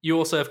you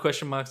also have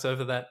question marks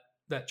over that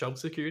job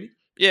security?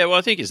 Yeah, well,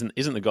 I think isn't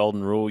the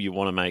golden rule you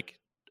want to make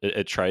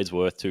a trade's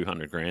worth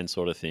 200 grand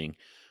sort of thing.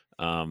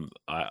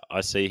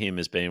 I see him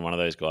as being one of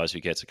those guys who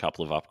gets a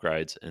couple of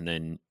upgrades and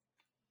then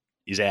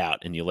is out,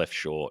 and you're left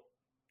short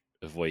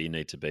of where you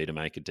need to be to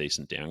make a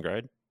decent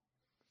downgrade.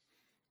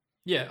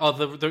 Yeah.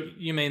 Oh,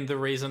 you mean the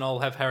reason I'll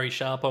have Harry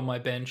Sharp on my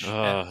bench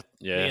at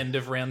the end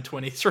of round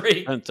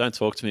 23? Don't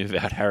talk to me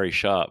about Harry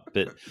Sharp,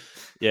 but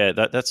yeah,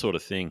 that sort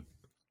of thing.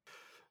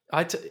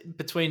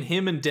 Between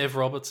him and Dev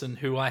Robertson,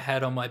 who I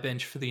had on my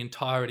bench for the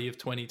entirety of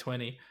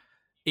 2020,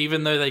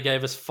 even though they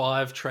gave us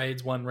 5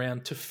 trades one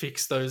round to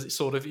fix those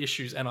sort of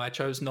issues, and I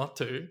chose not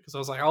to because I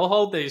was like, I'll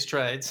hold these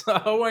trades.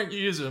 I won't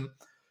use them.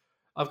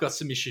 I've got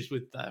some issues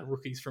with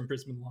rookies from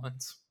Brisbane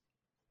Lions.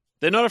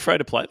 They're not afraid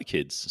to play the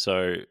kids,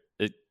 so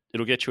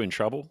it'll get you in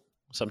trouble.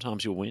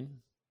 Sometimes you'll win.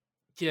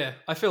 Yeah,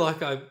 I feel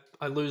like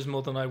I lose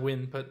more than I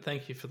win, but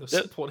thank you for the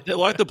support. They're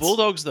like the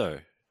Bulldogs, though.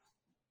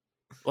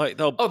 Like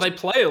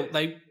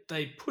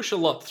they push a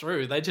lot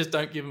through. They just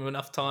don't give them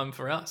enough time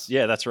for us.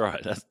 Yeah, that's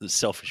right. That's the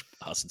selfish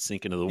bastards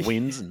thinking of the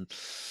wins, and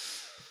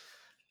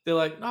they're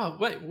like, "Oh,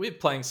 wait, we're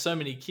playing so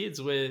many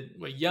kids. We're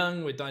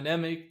young, we're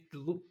dynamic.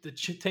 The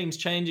team's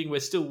changing. We're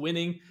still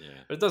winning,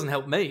 but it doesn't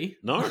help me.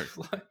 No,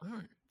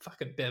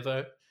 fucking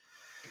Bevo."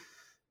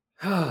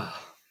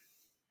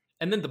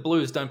 And then the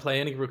Blues don't play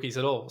any rookies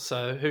at all,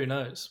 so who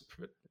knows?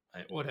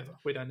 Whatever.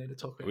 We don't need to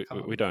talk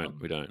about. We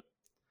don't.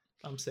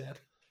 I'm sad.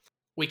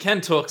 We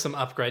can talk some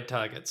upgrade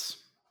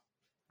targets,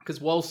 because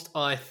whilst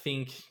I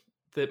think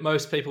that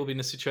most people will be in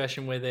a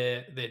situation where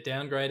they're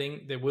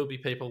downgrading, there will be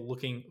people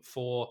looking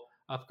for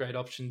upgrade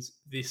options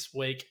this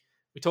week.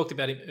 We talked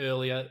about him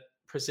earlier.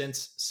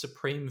 Presents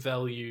supreme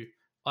value.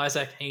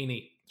 Isaac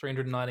Heaney,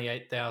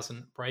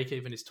 398,000. Break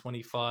even is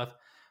 25.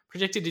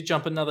 Projected to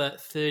jump another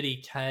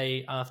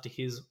 30k after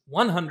his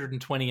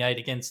 128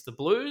 against the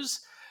Blues.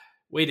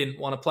 We didn't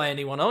want to play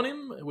anyone on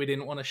him. We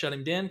didn't want to shut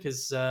him down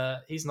because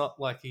he's not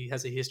like he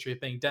has a history of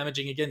being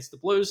damaging against the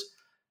Blues.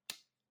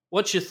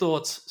 What's your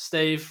thoughts,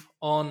 Steve,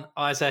 on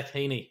Isaac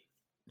Heaney.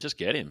 Just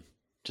get him.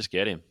 Just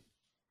get him.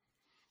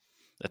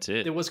 That's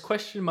it. There was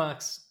question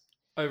marks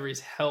over his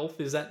health.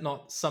 Is that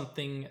not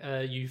something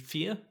you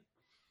fear?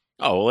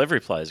 Oh, well, every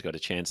player's got a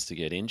chance to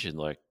get injured.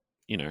 Like,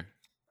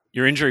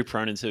 you're injury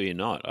prone until you're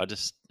not.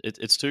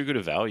 It's too good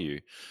a value.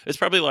 It's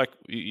probably like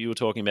you were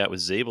talking about with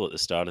Zeeble at the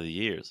start of the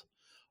years.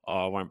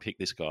 Oh, I won't pick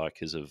this guy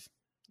because of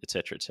et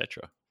cetera, et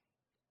cetera.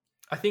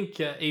 I think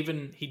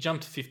even he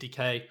jumped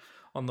 50K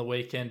on the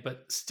weekend,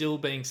 but still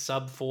being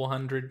sub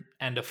 400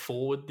 and a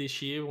forward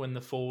this year when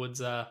the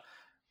forwards are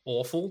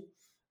awful.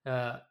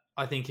 I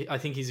think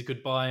he's a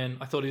good buy-in.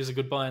 I thought he was a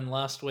good buy-in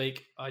last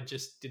week. I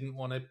just didn't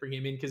want to bring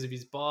him in because of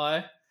his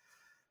buy.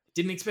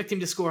 Didn't expect him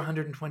to score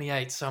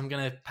 128, so I'm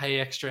going to pay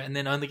extra and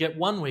then only get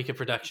 1 week of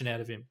production out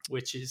of him,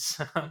 which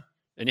is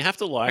and you have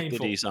to like painful.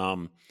 that he's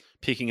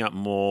picking up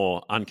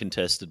more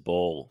uncontested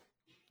ball,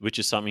 which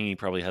is something he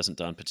probably hasn't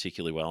done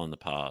particularly well in the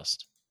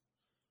past.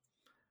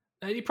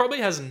 And he probably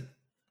hasn't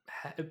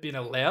been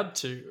allowed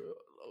to.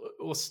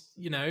 Or,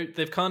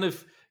 they've kind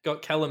of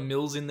got Callum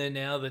Mills in there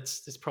now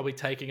that's probably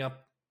taking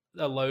up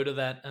a load of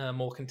that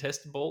more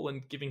contested ball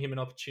and giving him an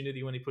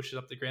opportunity when he pushes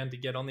up the ground to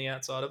get on the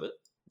outside of it.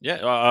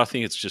 Yeah, I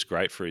think it's just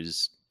great for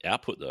his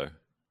output, though.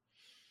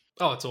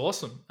 Oh, it's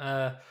awesome.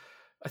 I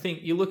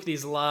think you look at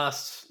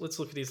let's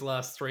look at his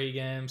last 3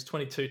 games,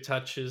 22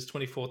 touches,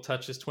 24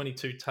 touches,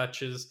 22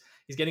 touches.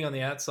 He's getting on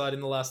the outside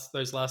in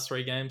those last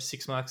 3 games,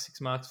 6 marks,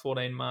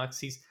 14 marks.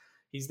 He's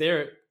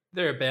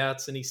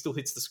thereabouts and he still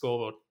hits the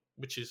scoreboard,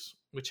 which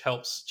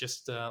helps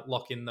just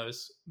lock in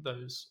those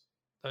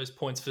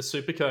points for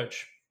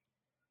Supercoach.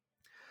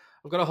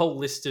 I've got a whole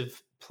list of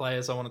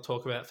players I want to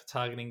talk about for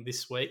targeting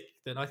this week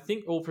that I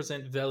think all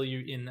present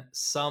value in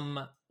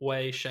some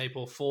way, shape,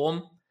 or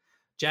form.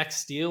 Jack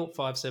Steele,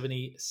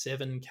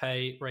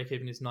 577K,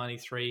 break-even is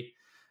 93.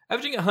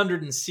 Averaging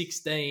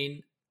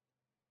 116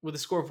 with a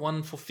score of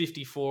 1 for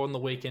 54 on the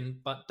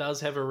weekend, but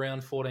does have a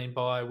round 14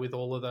 bye with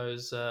all of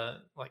those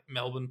like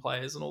Melbourne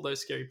players and all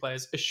those scary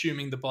players,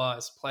 assuming the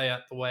byes play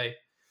out the way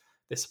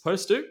they're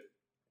supposed to.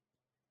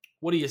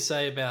 What do you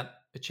say about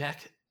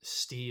Jack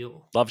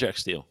Steele? Love Jack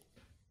Steele.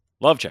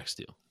 Love Jack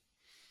Steele.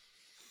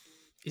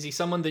 Is he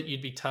someone that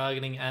you'd be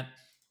targeting at?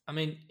 I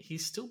mean, he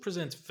still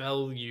presents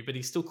value, but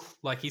he's still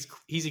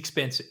he's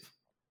expensive.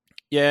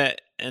 Yeah,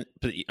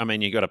 but I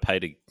mean, you got to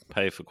pay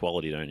for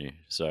quality, don't you?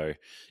 So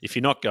if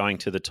you're not going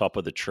to the top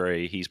of the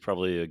tree, he's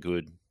probably a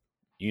good,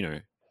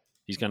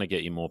 he's going to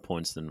get you more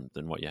points than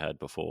what you had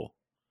before.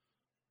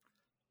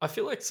 I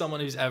feel like someone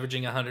who's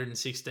averaging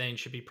 116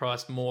 should be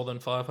priced more than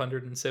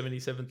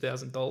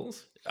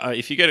 $577,000.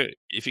 If you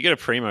get a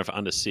primo for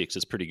under 6,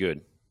 it's pretty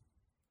good.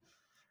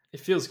 It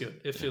feels good.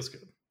 It feels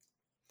good.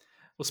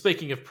 Well,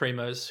 speaking of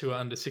primos who are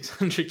under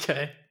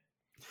 600K,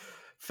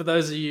 for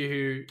those of you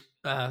who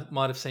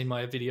might have seen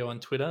my video on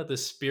Twitter, the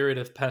spirit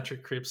of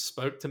Patrick Cripps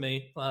spoke to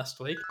me last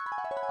week.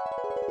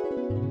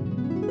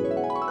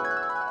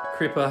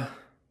 Cripper,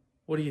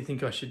 what do you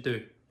think I should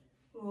do?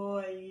 Oh,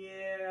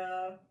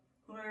 yeah.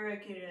 I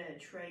reckon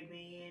trade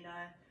me in.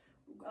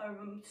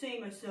 I'm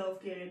seeing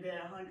myself get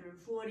about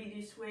 140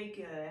 this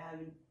week. I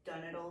haven't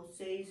done it all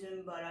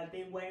season, but I've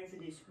been waiting for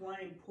this one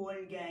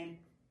important game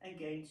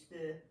against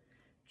the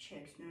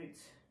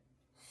Chestnuts,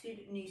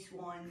 Sydney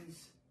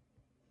Swans.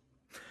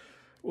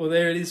 Well,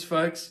 there it is,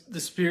 folks. The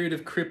spirit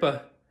of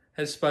Cripper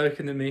has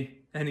spoken to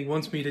me, and he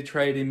wants me to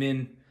trade him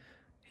in.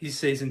 His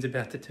season's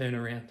about to turn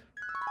around.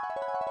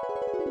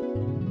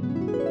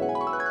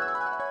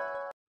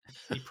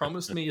 He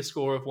promised me a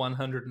score of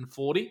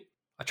 140.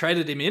 I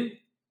traded him in,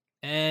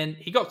 and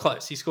he got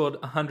close. He scored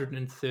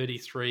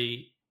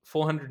 133,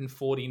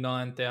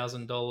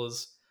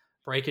 $449,000,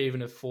 break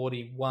even of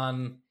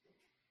 41.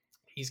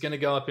 He's going to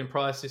go up in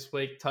price this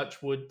week.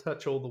 Touch wood,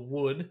 touch all the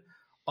wood.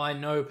 I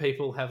know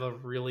people have a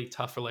really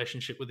tough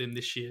relationship with him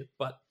this year,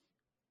 but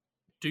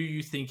do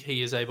you think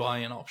he is a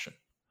buy-in option?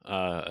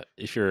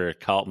 If you're a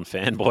Carlton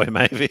fanboy,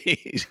 maybe.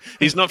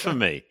 He's not for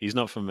me. He's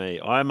not for me.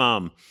 I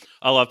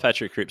love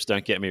Patrick Cripps,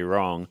 don't get me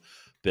wrong,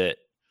 but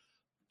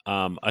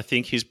I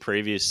think his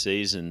previous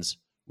seasons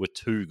were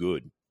too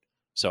good.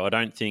 So I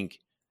don't think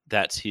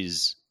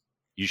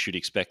you should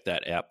expect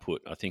that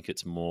output. I think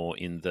it's more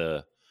in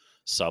the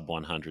sub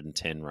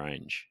 110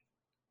 range.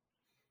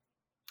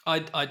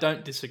 I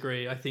don't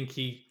disagree. I think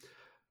he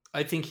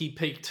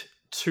peaked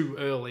too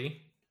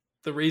early.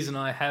 The reason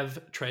I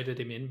have traded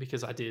him in,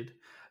 because I did,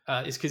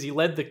 is because he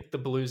led the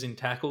Blues in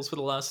tackles for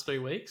the last 3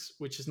 weeks,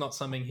 which is not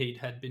something he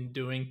had been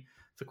doing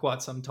for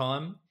quite some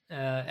time.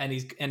 And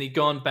he's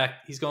gone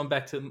back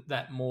to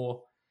that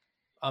more.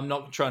 I'm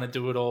not trying to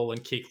do it all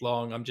and kick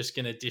long. I'm just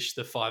going to dish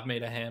the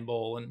 5-meter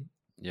handball and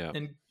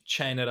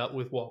chain it up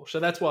with Walsh.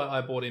 So that's why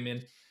I bought him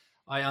in.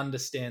 I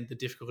understand the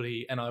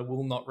difficulty, and I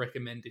will not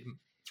recommend him.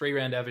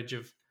 3-round average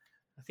of,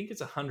 I think it's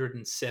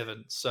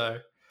 107. So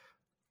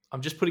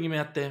I'm just putting him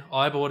out there.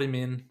 I bought him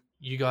in.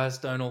 You guys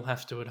don't all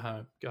have to at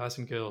home, guys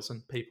and girls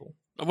and people.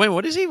 Wait,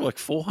 what is he? Like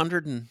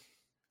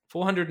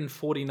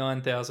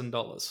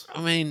 $449,000.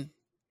 I mean,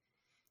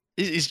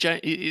 is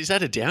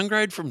that a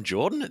downgrade from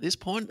Jordan at this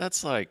point?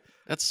 That's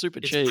super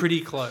cheap. It's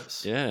pretty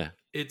close. Yeah.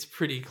 It's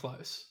pretty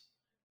close.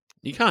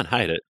 You can't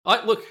hate it.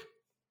 Look,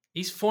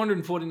 he's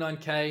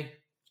 449k.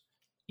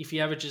 If he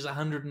averages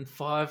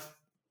 105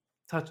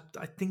 touch,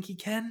 I think he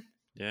can.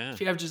 Yeah. If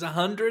he averages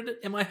 100,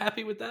 am I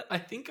happy with that? I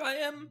think I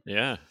am.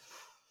 Yeah.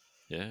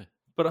 Yeah.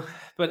 But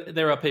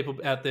there are people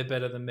out there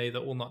better than me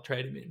that will not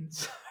trade him in.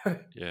 So.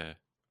 Yeah.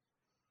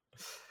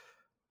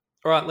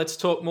 All right, let's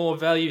talk more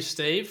value,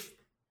 Steve.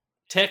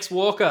 Tex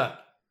Walker.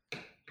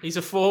 He's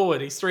a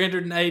forward. He's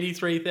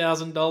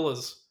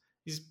 $383,000.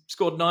 He's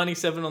scored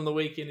 97 on the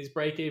weekend. His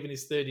break even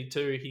is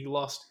 32. He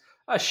lost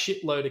a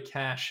shitload of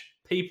cash.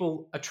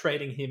 People are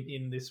trading him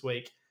in this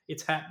week.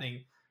 It's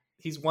happening.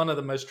 He's one of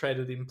the most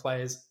traded in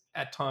players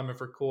at time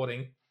of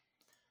recording.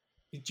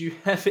 Do you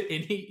have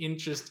any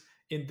interest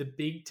in the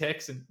big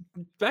Tex and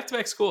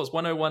back-to-back scores,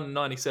 101 and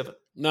 97?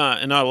 No,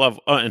 and I love,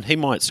 and he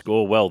might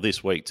score well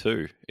this week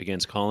too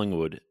against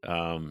Collingwood.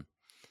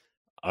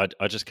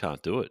 I just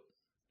can't do it.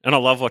 And I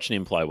love watching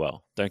him play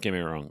well. Don't get me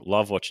wrong.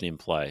 Love watching him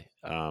play.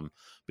 But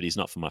he's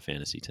not for my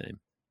fantasy team.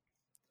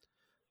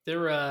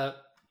 There are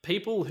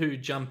people who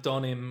jumped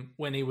on him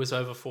when he was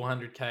over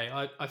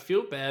 400k. I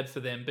feel bad for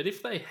them, but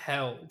if they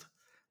held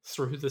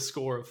through the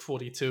score of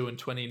 42 and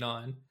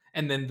 29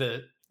 and then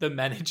the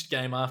managed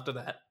game after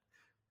that,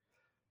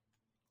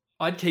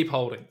 I'd keep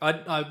holding.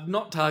 I'm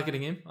not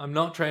targeting him. I'm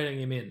not trading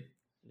him in.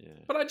 Yeah.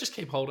 But I just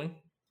keep holding.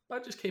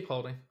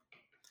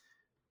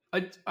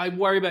 I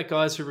worry about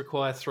guys who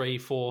require 3,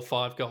 4,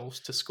 5 goals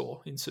to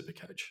score in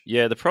Supercoach.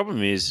 Yeah, the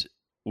problem is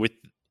with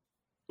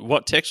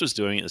what Tex was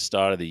doing at the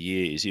start of the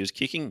year is he was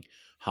kicking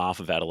half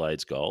of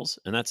Adelaide's goals,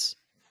 and that's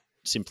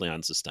simply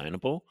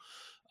unsustainable.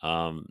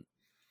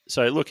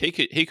 So look, he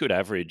could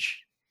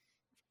average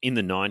in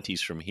the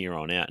 90s from here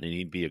on out, and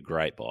he'd be a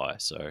great buy.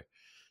 So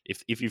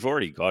if you've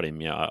already got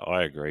him, yeah,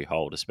 I agree,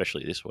 hold,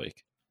 especially this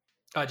week.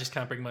 I just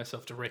can't bring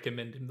myself to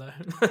recommend him though.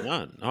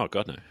 No, oh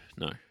god,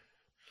 no.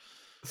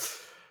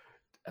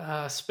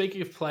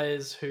 Speaking of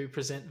players who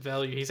present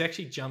value, he's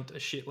actually jumped a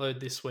shitload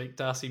this week.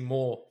 Darcy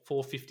Moore,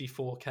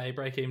 454k,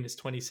 break even is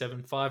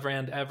 27,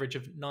 5-round average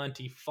of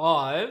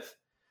 95.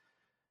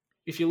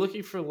 If you're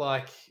looking for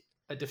like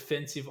a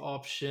defensive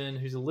option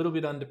who's a little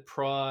bit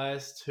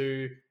underpriced,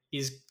 who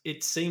is,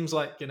 it seems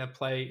like going to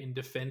play in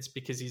defense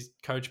because his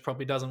coach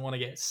probably doesn't want to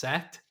get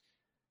sacked,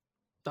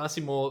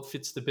 Darcy Moore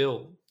fits the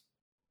bill.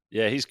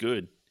 Yeah, he's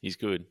good. There's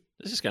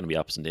just going to be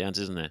ups and downs,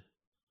 isn't there?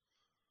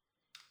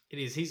 It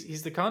is.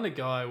 He's the kind of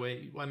guy where,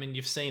 I mean,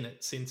 you've seen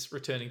it since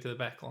returning to the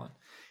back line.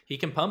 He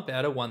can pump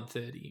out a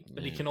 130,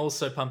 but he can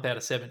also pump out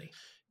a 70.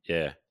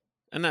 Yeah,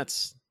 and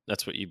that's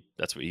what you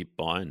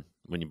buying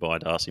when you buy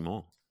Darcy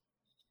Moore.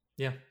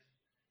 Yeah,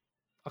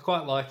 I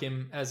quite like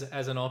him as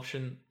an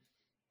option.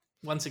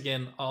 Once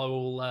again, I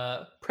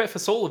will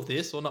preface all of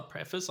this, or not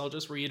preface. I'll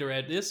just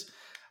reiterate this.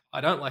 I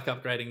don't like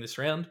upgrading this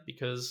round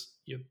because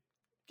you're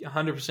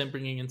 100%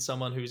 bringing in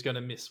someone who's going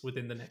to miss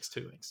within the next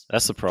 2 weeks.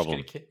 That's the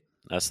problem.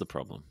 That's the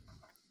problem.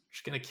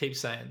 Just going to keep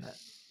saying that.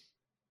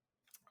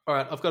 All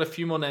right, I've got a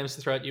few more names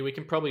to throw at you. We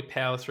can probably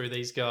power through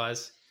these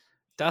guys.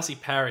 Darcy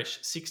Parish,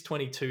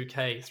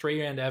 622k,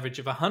 3-round average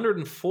of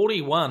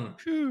 141.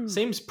 Phew.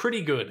 Seems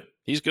pretty good.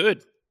 He's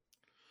good.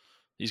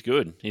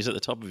 He's at the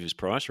top of his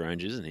price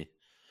range, isn't he?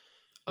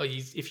 Oh,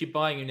 if you're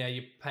buying him now,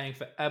 you're paying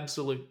for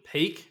absolute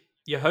peak.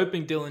 You're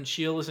hoping Dylan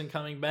Shield isn't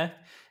coming back,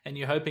 and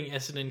you're hoping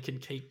Essendon can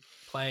keep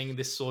playing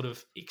this sort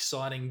of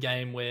exciting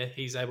game where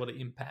he's able to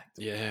impact.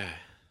 Yeah.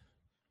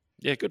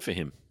 Yeah, good for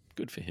him.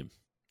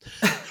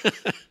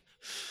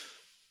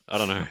 I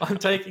don't know. I'm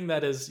taking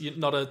that as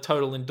not a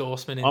total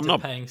endorsement into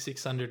paying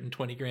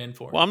 620 grand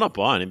for him. Well, I'm not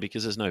buying him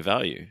because there's no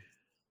value.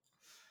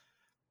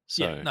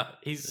 So, yeah, no,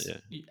 he's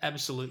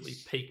absolutely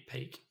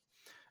peak.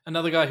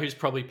 Another guy who's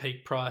probably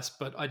peak price,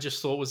 but I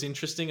just thought was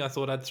interesting. I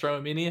thought I'd throw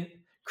him in here.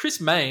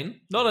 Chris Mayne,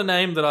 not a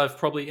name that I've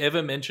probably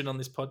ever mentioned on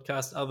this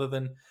podcast other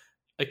than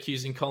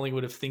accusing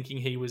Collingwood of thinking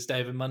he was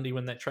David Mundy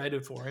when they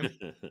traded for him.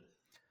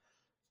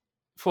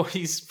 For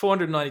his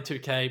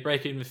 492k,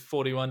 break even with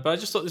 41. But I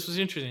just thought this was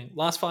interesting.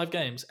 Last 5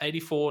 games,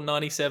 84,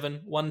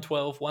 97,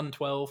 112,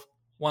 112,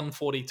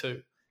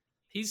 142.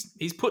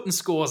 He's putting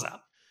scores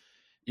up.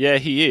 Yeah,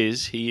 he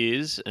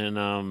is.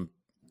 And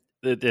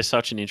they're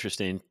such an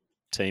interesting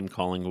team,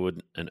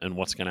 Collingwood, and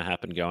what's going to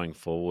happen going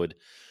forward.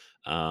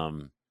 Yeah,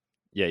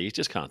 you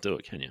just can't do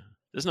it, can you?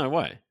 There's no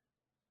way.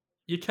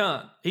 You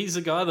can't. He's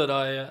a guy that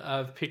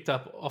I've picked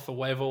up off a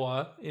waiver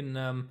wire in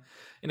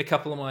a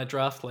couple of my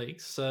draft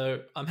leagues,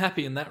 so I'm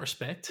happy in that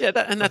respect. Yeah,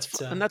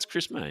 that's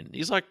Chris Mayne.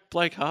 He's like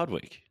Blake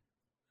Hardwick.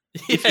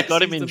 If you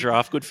got him in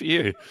draft, good for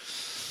you.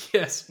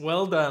 Yes,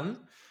 well done.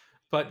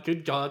 But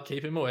good God,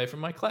 keep him away from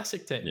my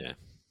classic team. Yeah.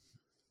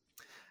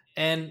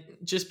 And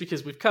just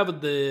because we've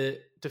covered the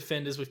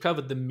defenders, we've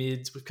covered the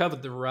mids, we've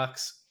covered the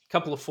rucks, a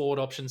couple of forward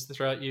options to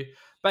throw at you.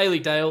 Bailey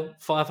Dale,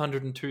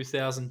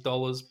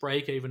 $502,000,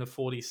 break even of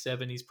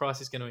 47. His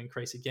price is going to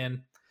increase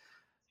again.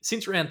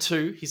 Since round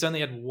 2, he's only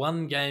had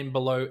 1 game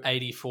below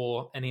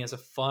 84, and he has a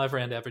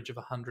 5-round average of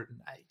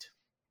 108.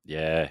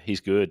 Yeah, he's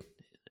good,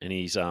 and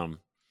he's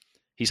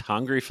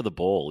hungry for the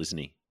ball, isn't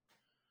he?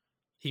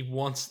 He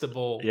wants the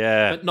ball.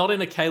 Yeah. But not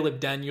in a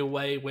Caleb Daniel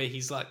way where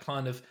he's like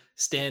kind of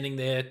standing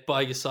there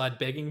by your side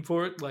begging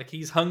for it. Like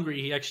he's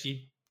hungry. He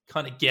actually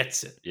kind of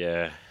gets it.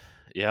 Yeah.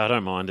 Yeah, I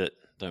don't mind it.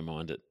 Don't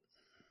mind it.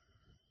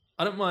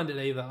 I don't mind it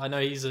either. I know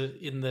he's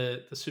in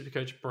the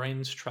Supercoach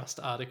Brains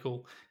Trust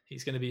article.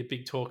 He's going to be a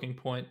big talking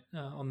point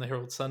on the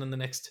Herald Sun in the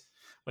next,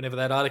 whenever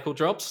that article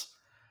drops.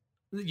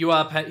 You're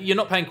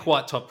not paying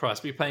quite top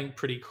price, but you're paying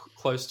pretty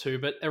close to.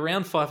 But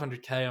around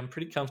 500k, I'm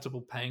pretty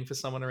comfortable paying for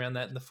someone around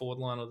that in the forward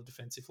line or the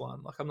defensive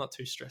line. Like I'm not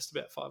too stressed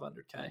about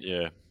 500k.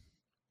 Yeah.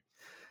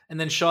 And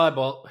then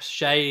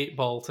Shea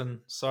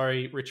Bolton.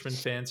 Sorry, Richmond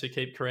fans who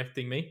keep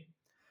correcting me.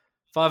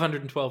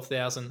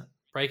 512,000.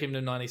 Break him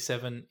to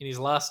 97. In his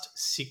last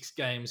 6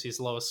 games, his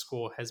lowest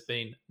score has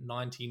been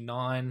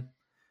 99.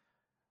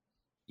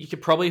 You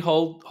could probably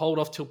hold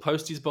off till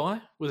post his bye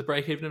with a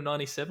break even of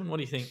 97. What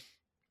do you think?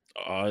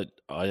 I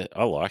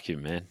like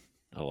him, man.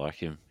 I like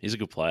him. He's a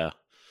good player.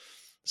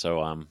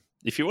 So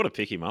if you want to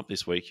pick him up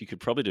this week, you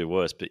could probably do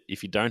worse. But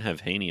if you don't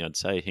have Heaney, I'd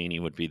say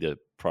Heaney would be the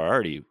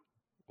priority,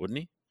 wouldn't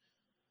he?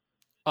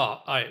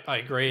 Oh, I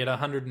agree. At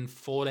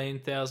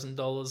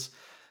 $114,000,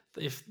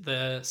 if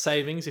the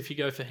savings, if you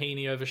go for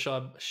Heaney over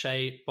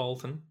Shea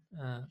Bolton,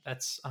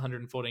 that's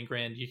 114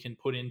 grand you can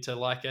put into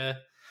like a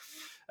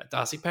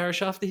Darcy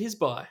Parish after his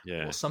bye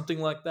or something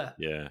like that.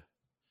 Yeah.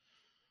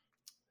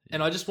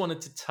 And I just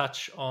wanted to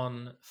touch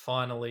on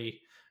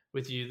finally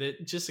with you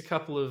that just a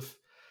couple of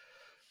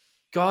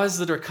guys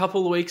that are a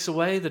couple of weeks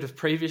away that have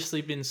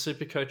previously been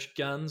Supercoach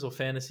guns or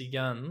fantasy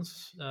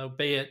guns,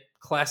 be it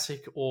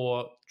classic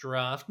or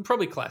draft, and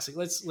probably classic.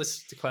 Let's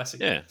do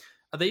classic. Yeah.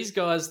 Are these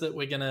guys that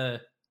we're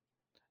gonna?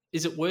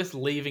 Is it worth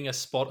leaving a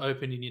spot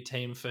open in your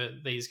team for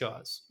these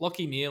guys?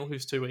 Lachie Neale,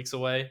 who's 2 weeks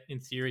away,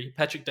 in theory.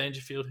 Patrick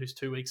Dangerfield, who's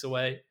 2 weeks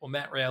away, or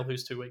Matt Rowell,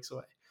 who's 2 weeks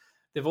away.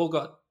 They've all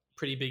got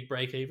pretty big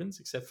break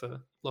evens, except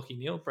for Lachie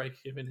Neale. Break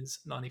even is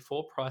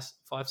 94, price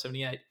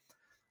 578.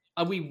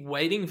 Are we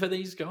waiting for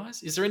these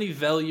guys? Is there any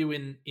value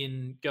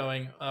in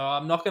going,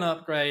 I'm not going to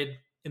upgrade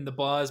in the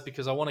buys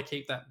because I want to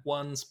keep that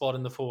one spot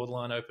in the forward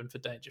line open for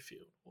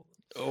Dangerfield?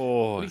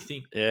 Oh, what do you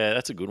think? Yeah,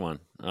 that's a good one.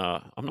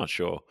 I'm not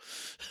sure.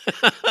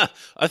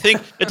 I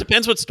think it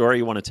depends what story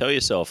you want to tell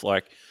yourself.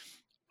 Like,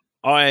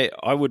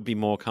 I would be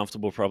more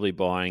comfortable probably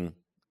buying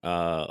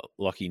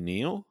Lachie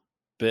Neale,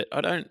 but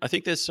I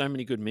think there's so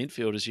many good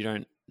midfielders you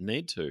don't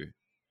need to.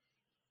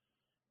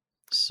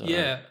 So.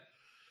 Yeah.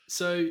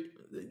 So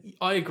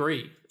I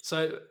agree.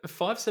 So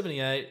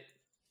 578,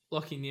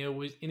 Lachie Neale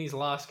was in his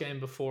last game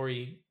before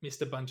he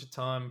missed a bunch of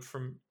time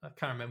from, I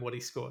can't remember what he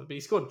scored, but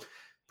he scored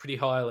pretty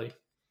highly.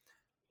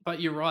 But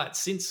you're right.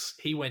 Since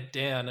he went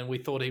down and we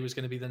thought he was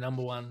going to be the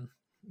number one,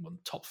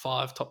 top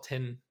 5, top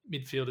 10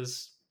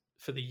 midfielders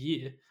for the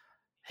year,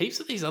 heaps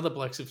of these other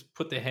blokes have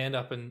put their hand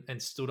up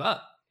and stood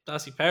up.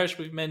 Darcy Parish,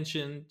 we've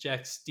mentioned.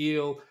 Jack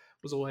Steele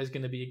was always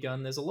going to be a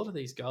gun. There's a lot of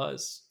these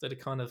guys that are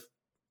kind of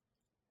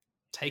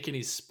taking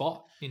his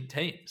spot in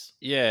teams.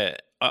 Yeah,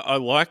 I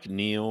like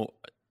Neale.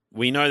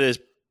 We know there's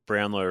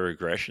Brownlow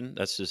regression.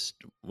 That's just,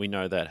 we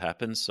know that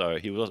happens. So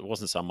he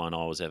wasn't someone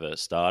I was ever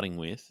starting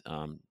with.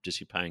 Just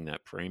you're paying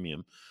that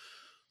premium.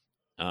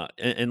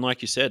 And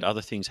like you said,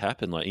 other things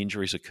happen, like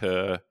injuries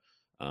occur.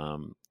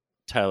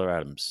 Taylor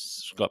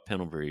Adams, Scott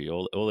Pendlebury,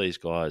 all these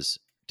guys,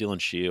 Dylan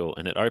Shield,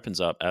 and it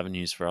opens up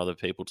avenues for other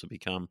people to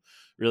become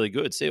really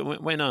good. See,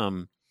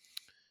 when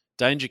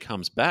Danger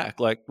comes back,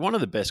 like one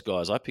of the best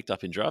guys I picked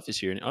up in draft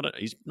this year, and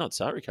he's not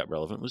salary cap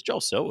relevant, was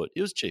Joel Selwood.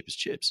 He was cheap as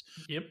chips.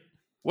 Yep.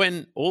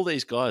 When all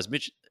these guys,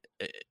 Mitch,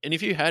 and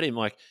if you had him,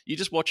 like you're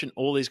just watching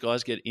all these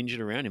guys get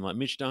injured around him, like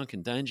Mitch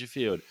Duncan,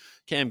 Dangerfield,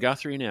 Cam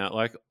Guthrie now,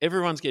 like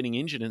everyone's getting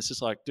injured, and it's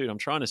just like, dude, I'm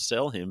trying to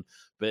sell him,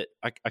 but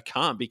I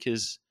can't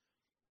because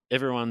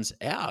everyone's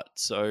out.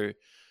 So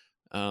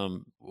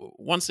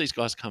once these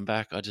guys come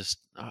back, I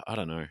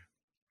don't know.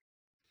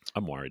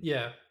 I'm worried.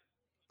 Yeah.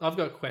 I've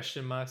got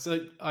question marks.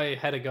 So I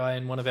had a guy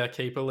in one of our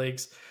keeper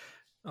leagues.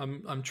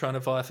 I'm trying to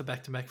vie for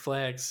back-to-back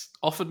flags.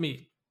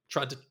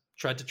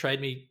 Tried to trade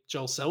me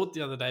Joel Selwood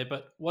the other day,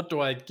 but what do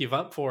I give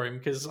up for him?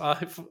 Because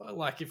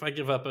if I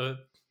give up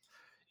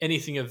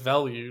anything of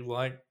value,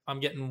 like I'm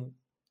getting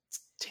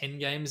 10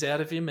 games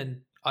out of him,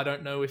 and I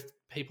don't know if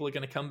people are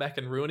going to come back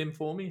and ruin him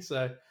for me.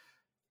 So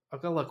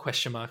I've got a lot of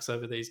question marks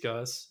over these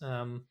guys.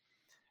 And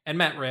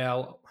Matt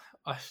Rowell,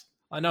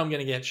 I know I'm going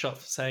to get shot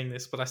for saying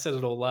this, but I said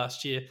it all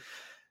last year.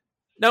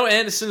 Noah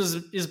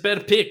Anderson is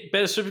better pick,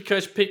 better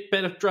Supercoach pick,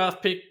 better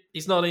draft pick.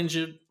 He's not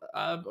injured.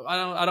 I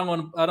don't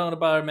want to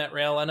borrow Matt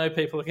Rowell. I know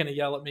people are going to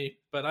yell at me,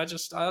 but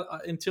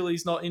until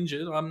he's not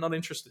injured, I'm not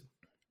interested.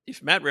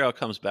 If Matt Rowell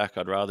comes back,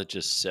 I'd rather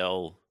just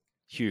sell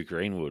Hugh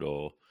Greenwood,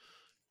 or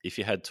if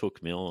you had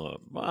Took Miller.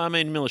 I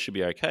mean, Miller should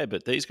be okay,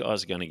 but these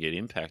guys are going to get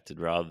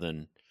impacted rather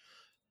than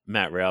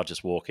Matt Rowell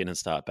just walk in and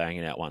start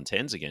banging out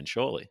 110s again,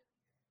 surely.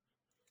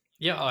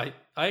 Yeah, I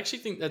actually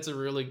think that's a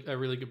really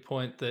good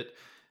point, that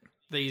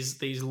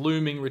these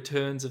looming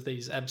returns of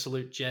these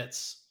absolute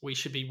jets, we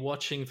should be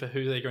watching for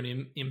who they're going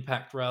to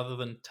impact rather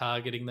than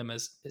targeting them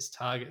as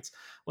targets.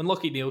 When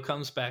Lachie Neale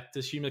comes back,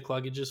 does Hugh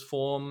McCluggage's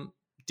form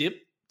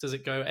dip Does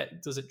it go?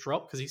 Does it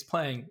drop? Because he's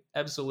playing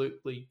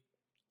absolutely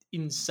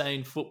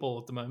insane football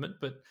at the moment.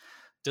 But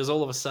does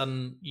all of a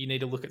sudden you need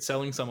to look at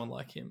selling someone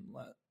like him?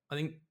 I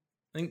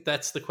think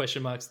that's the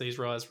question marks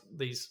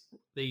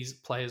these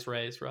players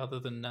raise, rather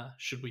than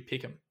should we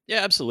pick him? Yeah,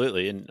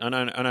 absolutely. And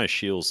I know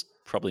Shields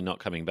probably not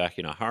coming back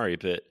in a hurry,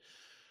 but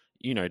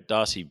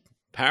Darcy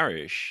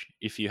Parish,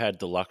 if you had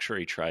the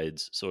luxury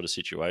trades sort of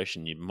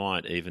situation, you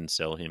might even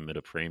sell him at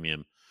a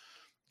premium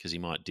because he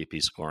might dip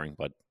his scoring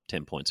by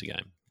 10 points a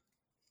game.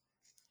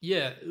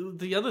 Yeah,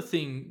 the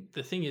thing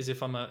is,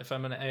 if I'm an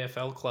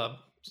AFL club,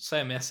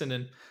 say I'm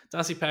Essendon,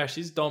 Darcy Parish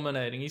is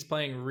dominating. He's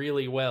playing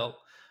really well,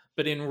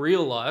 but in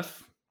real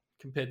life,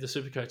 compared to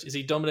Supercoach, is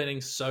he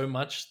dominating so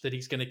much that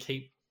he's going to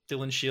keep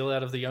Dylan Shield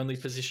out of the only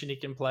position he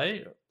can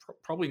play?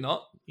 Probably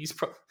not.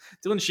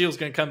 Dylan Shield's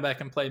going to come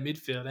back and play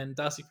midfield, and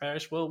Darcy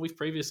Parish, well, we've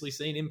previously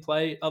seen him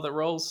play other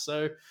roles,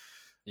 so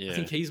I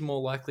think he's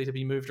more likely to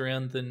be moved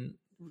around than,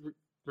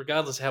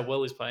 regardless of how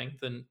well he's playing,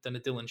 than a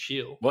Dylan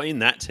Shield. Well, in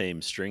that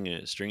team,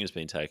 Stringer's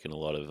been taking a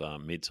lot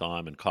of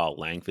mid-time, and Kyle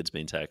Langford's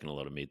been taking a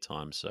lot of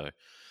mid-time, so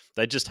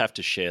they just have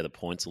to share the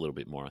points a little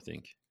bit more, I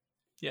think.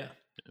 Yeah.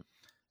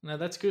 No,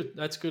 that's good.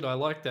 That's good. I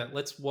like that.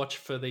 Let's watch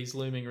for these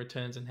looming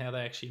returns and how they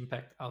actually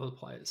impact other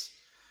players.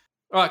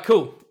 All right,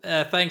 cool.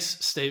 Thanks,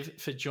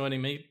 Steve, for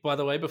joining me. By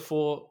the way,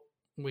 before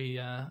we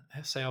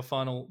say our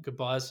final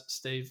goodbyes,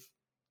 Steve,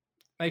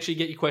 make sure you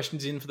get your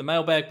questions in for the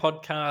Mailbag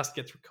podcast.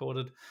 Gets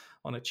recorded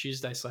on a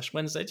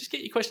Tuesday/Wednesday. Just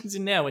get your questions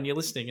in now when you're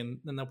listening, and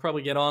they'll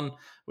probably get on.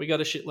 We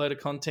got a shitload of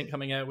content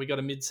coming out. We got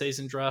a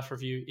mid-season draft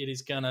review. It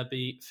is going to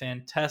be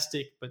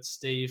fantastic. But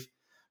Steve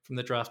from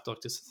the Draft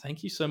Doctors,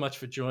 thank you so much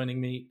for joining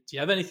me. Do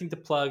you have anything to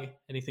plug,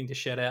 anything to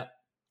shout out?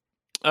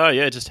 Oh,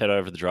 yeah, just head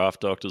over to the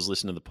Draft Doctors,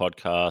 listen to the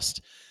podcast.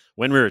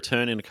 When we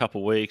return in a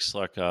couple of weeks,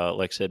 like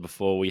Lex said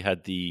before, we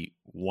had the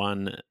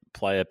 1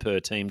 player per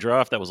team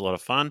draft. That was a lot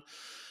of fun.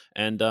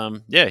 And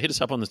hit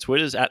us up on the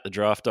Twitters at the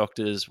Draft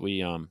Doctors.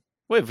 We're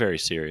very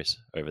serious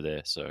over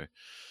there, so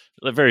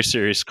very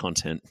serious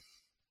content.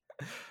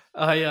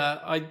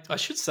 I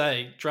should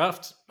say,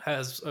 Draft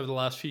has, over the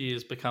last few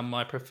years, become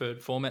my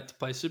preferred format to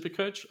play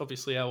Supercoach.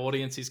 Obviously, our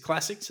audience is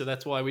classic, so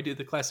that's why we do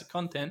the classic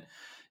content.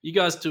 You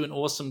guys do an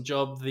awesome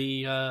job.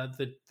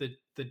 The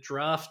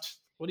draft,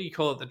 what do you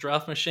call it? The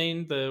draft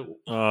machine? The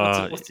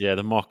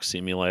mock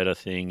simulator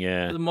thing,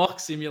 yeah. The mock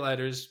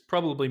simulator is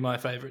probably my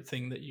favorite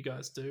thing that you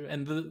guys do.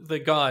 And the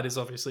guide is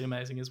obviously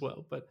amazing as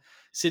well. But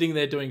sitting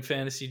there doing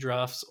fantasy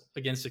drafts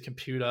against a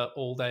computer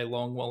all day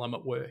long while I'm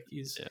at work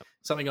is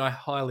something I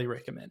highly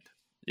recommend.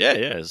 Yeah,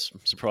 it's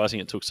surprising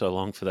it took so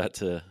long for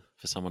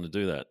someone to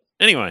do that.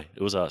 Anyway,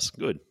 it was us.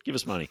 Good. Give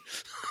us money.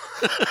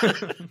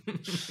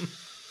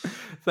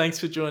 Thanks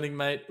for joining,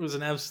 mate. It was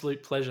an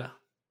absolute pleasure.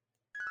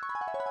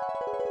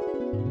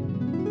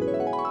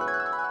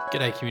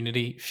 G'day,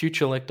 community.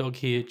 Future Lek Dog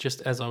here.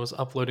 Just as I was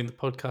uploading the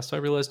podcast, I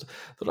realized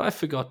that I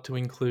forgot to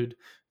include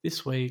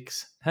this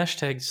week's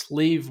hashtag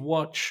Sleeve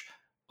Watch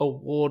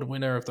award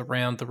winner of the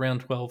round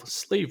 12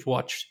 Sleeve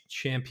Watch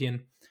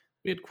champion.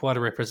 We had quite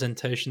a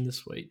representation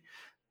this week.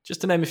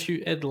 Just to name a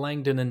few, Ed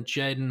Langdon and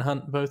Jaden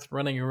Hunt both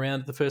running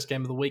around the first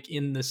game of the week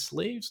in the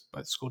sleeves.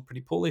 Both scored pretty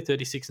poorly,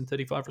 36 and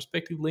 35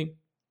 respectively.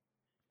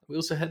 We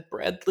also had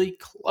Bradley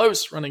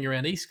Close running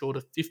around. He scored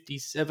a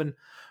 57.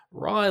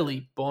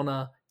 Riley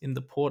Bonner in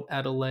the Port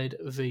Adelaide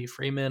v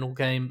Fremantle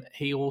game.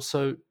 He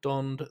also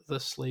donned the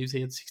sleeves.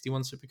 He had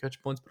 61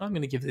 Supercoach points, but I'm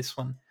going to give this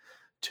one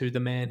to the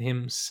man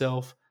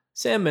himself.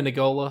 Sam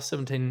Menegola,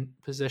 17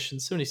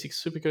 possessions,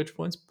 76 Supercoach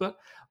points, but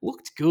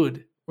looked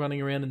good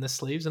running around in the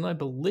sleeves. And I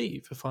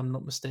believe, if I'm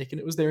not mistaken,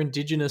 it was their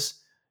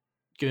Indigenous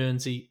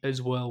Guernsey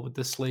as well with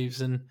the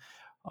sleeves. And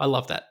I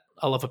love that.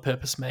 I love a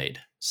purpose-made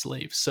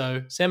sleeve.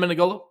 So, Sam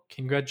Menegola,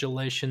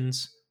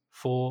 congratulations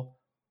for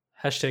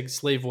hashtag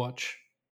Sleeve Watch.